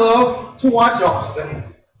 I love to watch Austin.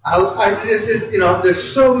 There's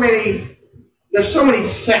so many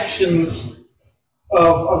sections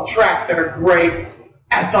of track that are great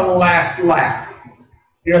at the last lap.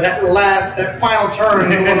 That final turn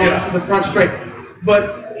going on to the front straight.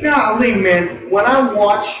 But golly, man, when I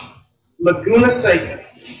watch Laguna Seca,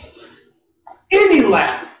 any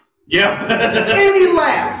lap, any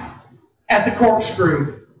lap at the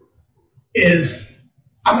corkscrew is.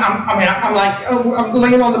 I'm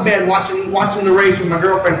laying on the bed watching the race with my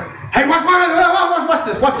girlfriend. Hey, watch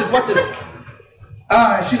this.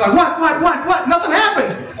 She's like, what? Nothing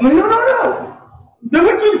happened. I'm like, no. They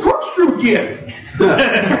went through the corkscrew again.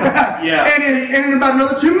 And in about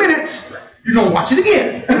another 2 minutes, you're going to watch it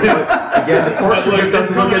again. Again, the corkscrew just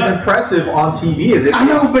doesn't look as impressive on TV as it I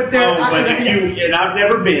know, but and I've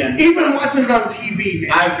never been. Even watching it on TV,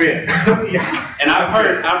 man. I've been. And I've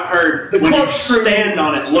heard when you stand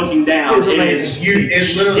on it looking down,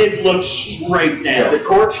 it looks straight down. The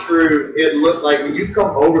corkscrew, it looked like when you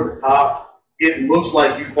come over the top, it looks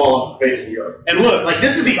like you fall off the face of the earth. And look, like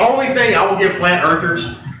this is the only thing I will give flat earthers.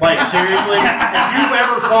 Like seriously, if you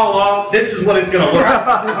ever fall off, this is what it's gonna look like.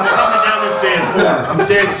 I'm coming down this damn floor. I'm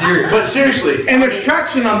dead serious. But seriously, and there's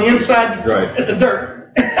traction on the inside at the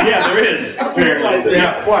dirt. Yeah, there is. Twice,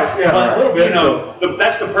 a little bit.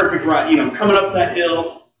 That's the perfect ride. Coming up that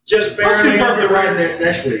hill. Just barely on the ride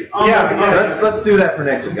next week. Let's do that for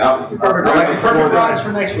next week. Perfect rides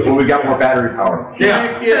for next week. When we got more battery power.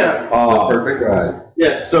 Yeah. Oh, perfect ride.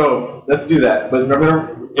 Yes. So let's do that. But I'm going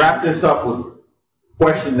to wrap this up with a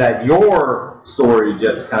question that your story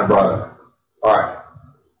just kind of brought up. All right.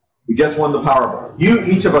 We just won the Powerball.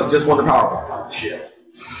 Each of us just won the Powerball. Oh, shit.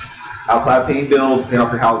 Outside paying bills, paying off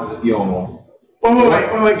your houses if you own one.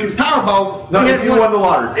 Wait, because Powerball. No, if you won the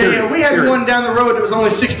lottery. Yeah, we had one down the road that was only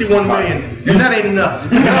 $61 million, and that ain't enough.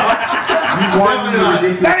 You won the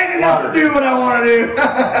ridiculous that ain't enough to do what I want to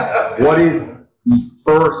do. What is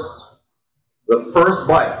the first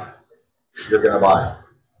bike you're gonna buy?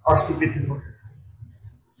 RC51.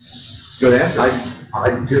 Good answer.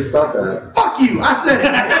 I just thought that. Fuck you! I said it.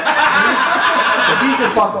 He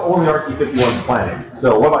just bought the only RC51 on the planet.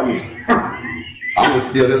 So what about you? I'm gonna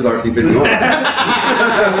steal his RC51.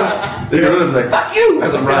 They're gonna look like, fuck you,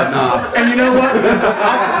 as I'm riding off. And you know what?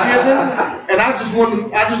 I'll forgive them, and I just won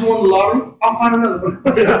the lottery. I'll find another one.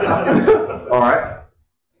 All right.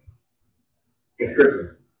 It's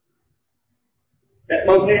Kristen. That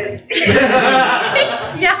moped.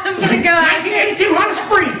 Yeah, I'm gonna go. 1982 Honda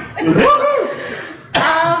Spree. I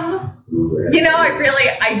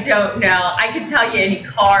don't know. I could tell you any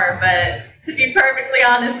car, but to be perfectly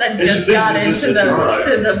honest, I just got into the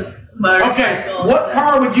motorcycle. Okay, what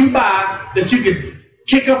car would you buy that you could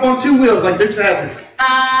kick up on two wheels like Dukes of Hazzard?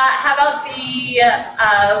 How about the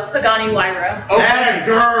Pagani Huayra? Okay. That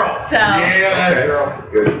girl. So. Yeah, that girl.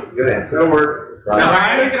 Good answer. That'll work.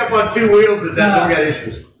 Now, picking up on two wheels, does that we got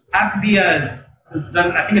issues? Have to be I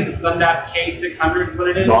think it's a Zundap K600 is what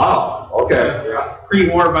it is. Wow. Okay. Yeah.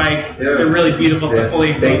 Pre-war bike. Yeah. They're really beautiful. It's a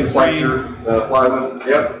fully baked slicer, plywood.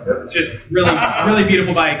 Yep. It's just really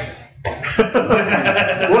beautiful bikes. What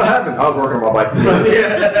happened? I was working on my bike.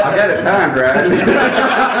 I got it timed, right?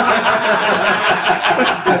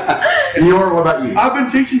 And what about you? I've been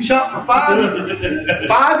teaching shop for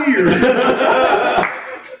 5 years.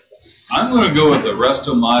 I'm going to go with the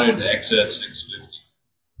Resto Modded XS650.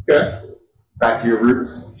 Okay. Back to your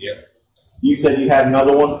roots. Yep. You said you had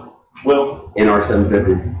another one, Will?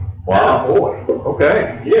 NR750. Wow, boy.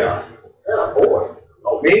 Okay. Yeah, boy.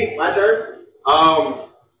 Oh, me? My turn?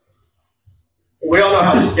 We all know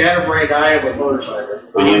how scatterbrained I am with motorcycles.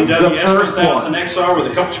 The BMW S1000 XR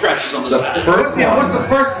with a couple scratches on the side. What's the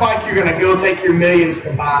first bike you're going to go take your millions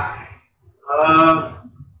to buy?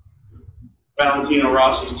 Valentino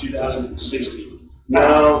Rossi's 2016.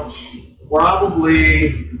 No,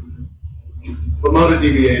 probably the Moto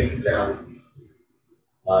DB8 in town.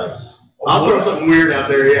 Nice. I'll throw something weird out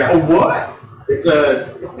there. Yeah. A what? It's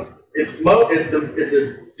a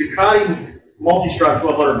Ducati multi-strike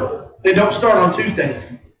 1200 motor. They don't start on Tuesdays.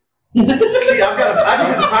 See, I just got a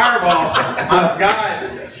Powerball. I've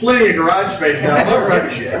got plenty of garage space now. So I'm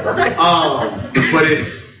shit. But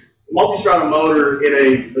it's multi-strata motor in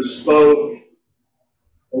a bespoke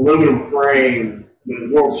aluminum frame with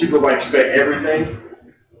World Superbike spec everything,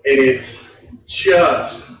 and it's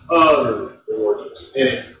just utter gorgeous, and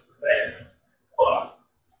it's fast.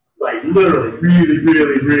 Like literally really,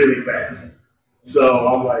 really, really fast. So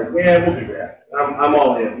I'm like, yeah, we'll do that. I'm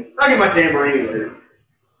all in. I'll get my Tamburini later.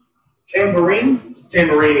 Tambourine?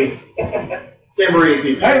 Tamburini. Tamburini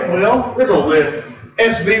TV. Hey, Will. There's a list.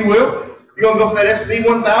 SV Will. You gonna go for that SV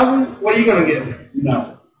 1000? What are you gonna get?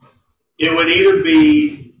 No. It would either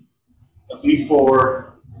be a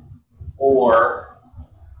V4 or,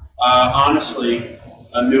 honestly,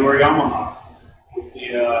 a newer Yamaha with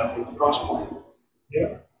the crossplane.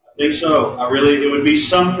 Yeah. I think so. It would be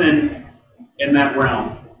something in that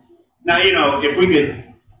realm. Now, if we could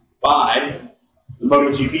buy the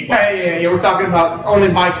MotoGP bikes. Yeah, we're talking about only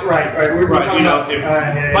bikes, right? We're Right, talking about, if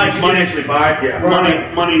Bikes you can actually buy,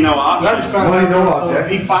 yeah. money, no I just option. found Money, out no there was a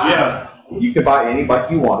object. V5. Yeah, You could buy any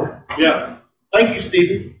bike you wanted. yeah. Thank you,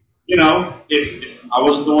 Stevie. If I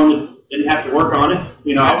wasn't the one that didn't have to work on it,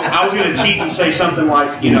 I was going to cheat and say something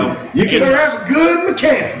like, You could have a good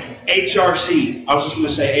mechanic. HRC. I was just going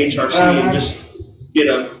to say HRC and just get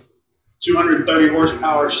a 230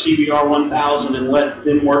 horsepower CBR 1000 and let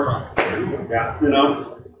them work on it.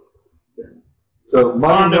 So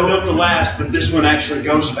money, Honda no, built to last, but this one actually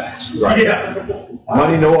goes fast. right. Yeah.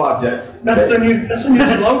 Money, no object. That's the new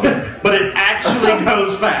slogan. But it actually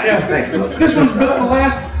goes fast. Thank you. This one's built to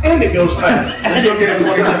last and it goes fast. Let's go get a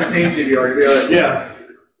 2017 CBR to be all right. Yeah.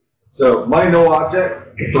 So money, no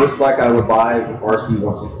object. The first bike I would buy is an RC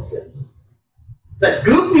 166. That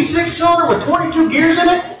goofy 6-cylinder with 22 gears in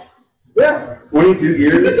it? Yeah. 22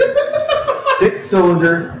 gears,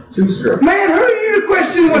 6-cylinder, 2-stroke. Man, who are you to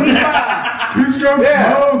question what he buys? 2-stroke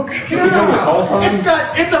smoke. You know what it calls something? It's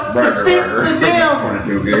a the damn.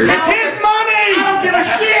 22 gears. It's his money! I don't give a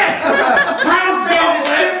shit! Friends don't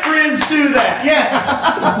let friends do that. Yes.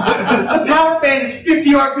 The power band is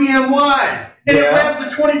 50 RPM wide. And it Yeah.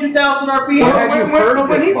 revs to 22,000 RPM. Well, have you heard but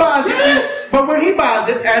when this he one? buys it, but when he buys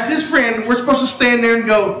it, as his friend, we're supposed to stand there and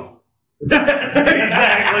go,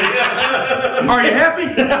 Exactly. "Are you happy?"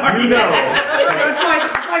 You know. It's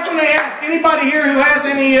like when they ask anybody here who has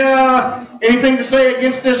anything to say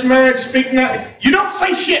against this marriage, speaking out, you don't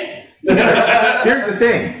say shit. Here's the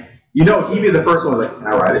thing. He'd be the first one who's like, can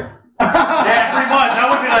I ride it? Yeah, pretty much. I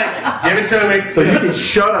would be like, give it to me. So you can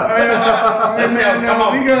shut up. Come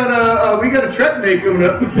on, we got a track day coming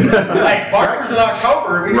up. Like, Barker's in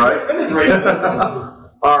October. We Right. finish racing.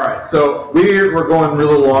 All right, so we're going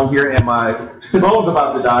really long here, and my phone's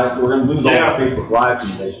about to die, so we're going to lose all our Facebook Live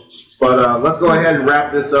today. But let's go ahead and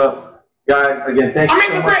wrap this up. Guys, again, thank you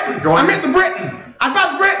so much for joining us. the Britain. I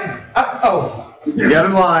got the Britain. Get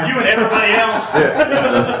in line. You and everybody else.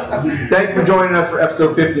 Thank you for joining us for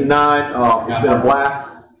episode 59. It's been a blast.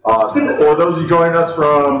 For those who joined us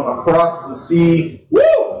from across the sea, woo!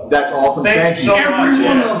 That's awesome. Thank you. so much. Every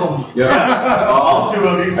one yes. of them. Yeah. All two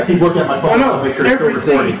of you. I keep looking at my phone to make sure it's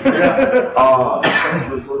still every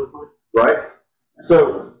recording. Right?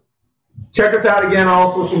 So, check us out again on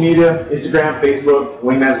all social media, Instagram, Facebook,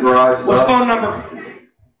 Wingman's Garage. What's the phone number?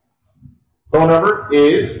 Phone number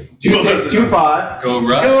is 2625. Go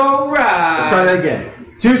right. Go Let's try ride. that again.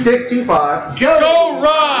 2625. Go ride.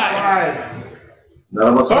 ride. None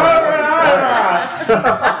of us All are.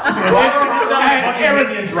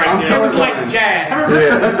 It was like jazz.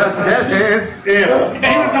 Jazz hands.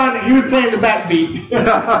 Yeah. He was playing the backbeat.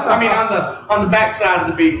 I mean, on the back side of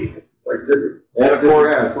the beat. It's like scissors. And of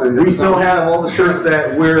course, we still have all the shirts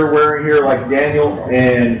that we're wearing here, like Daniel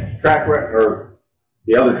and Track Rat, or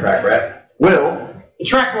the other Track Rat, Will, The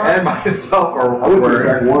track and ride. myself are I went to the wearing.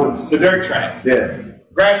 track once. The dirt track. Yes.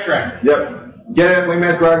 Grass track. Yep. Get it at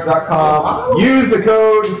wingmansgarage.com. Use the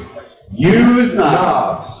code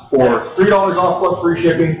USEKNOBS for $3 off plus free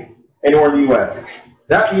shipping anywhere in the U.S.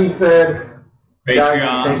 That being said, guys,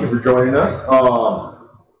 thank you Patreon. for joining us.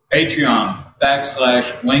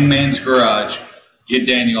 Patreon.com/Wingman's Garage. Get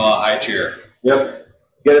Daniel a high chair. Yep.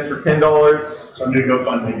 Get us for $10. So I'm going to go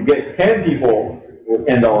fund me. You get 10 people with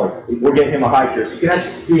 $10. We're getting him a high chair, so you can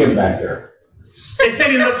actually see him back there. They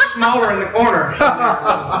said he looked smaller in the corner.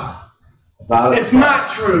 It's not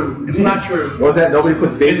true. It's not true. What was that? Nobody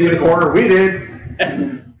puts baby in the corner. We did.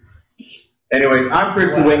 Anyway, I'm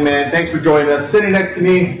Chris the Wingman. Thanks for joining us. Sitting next to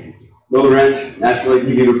me, Will the Wrench, Nashville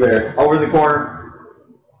ATV Repair. over in the corner.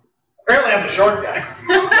 Apparently I'm the short guy.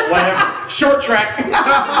 So whatever. Short track.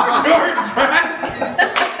 Short track.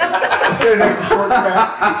 Sitting next to Short Track.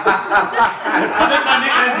 I think my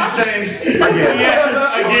nickname has changed. Again.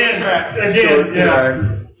 Again. Yeah.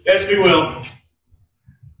 Yes, we will.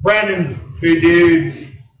 Brandon, dude.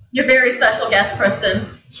 Your very special guest, Kristen.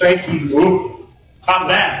 Thank you. Ooh. Top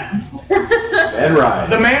that. And Ryan.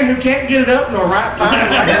 The man who can't get it up nor right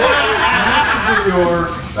New York.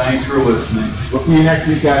 Thanks for listening. We'll see you next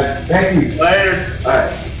week, guys. Thank you. Later. All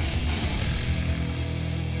right.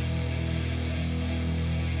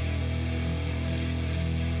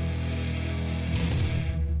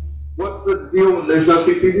 what's the deal? There's no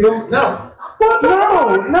CC deal? No.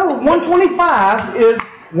 No. 125 is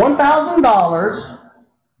 $1,000,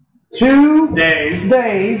 2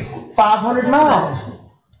 days, 500 miles.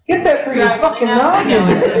 Get that through your fucking noggin.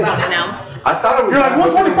 I thought it was. You're like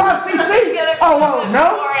 125 cc? Oh, well,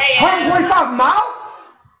 no. 125 miles?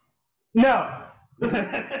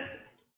 No.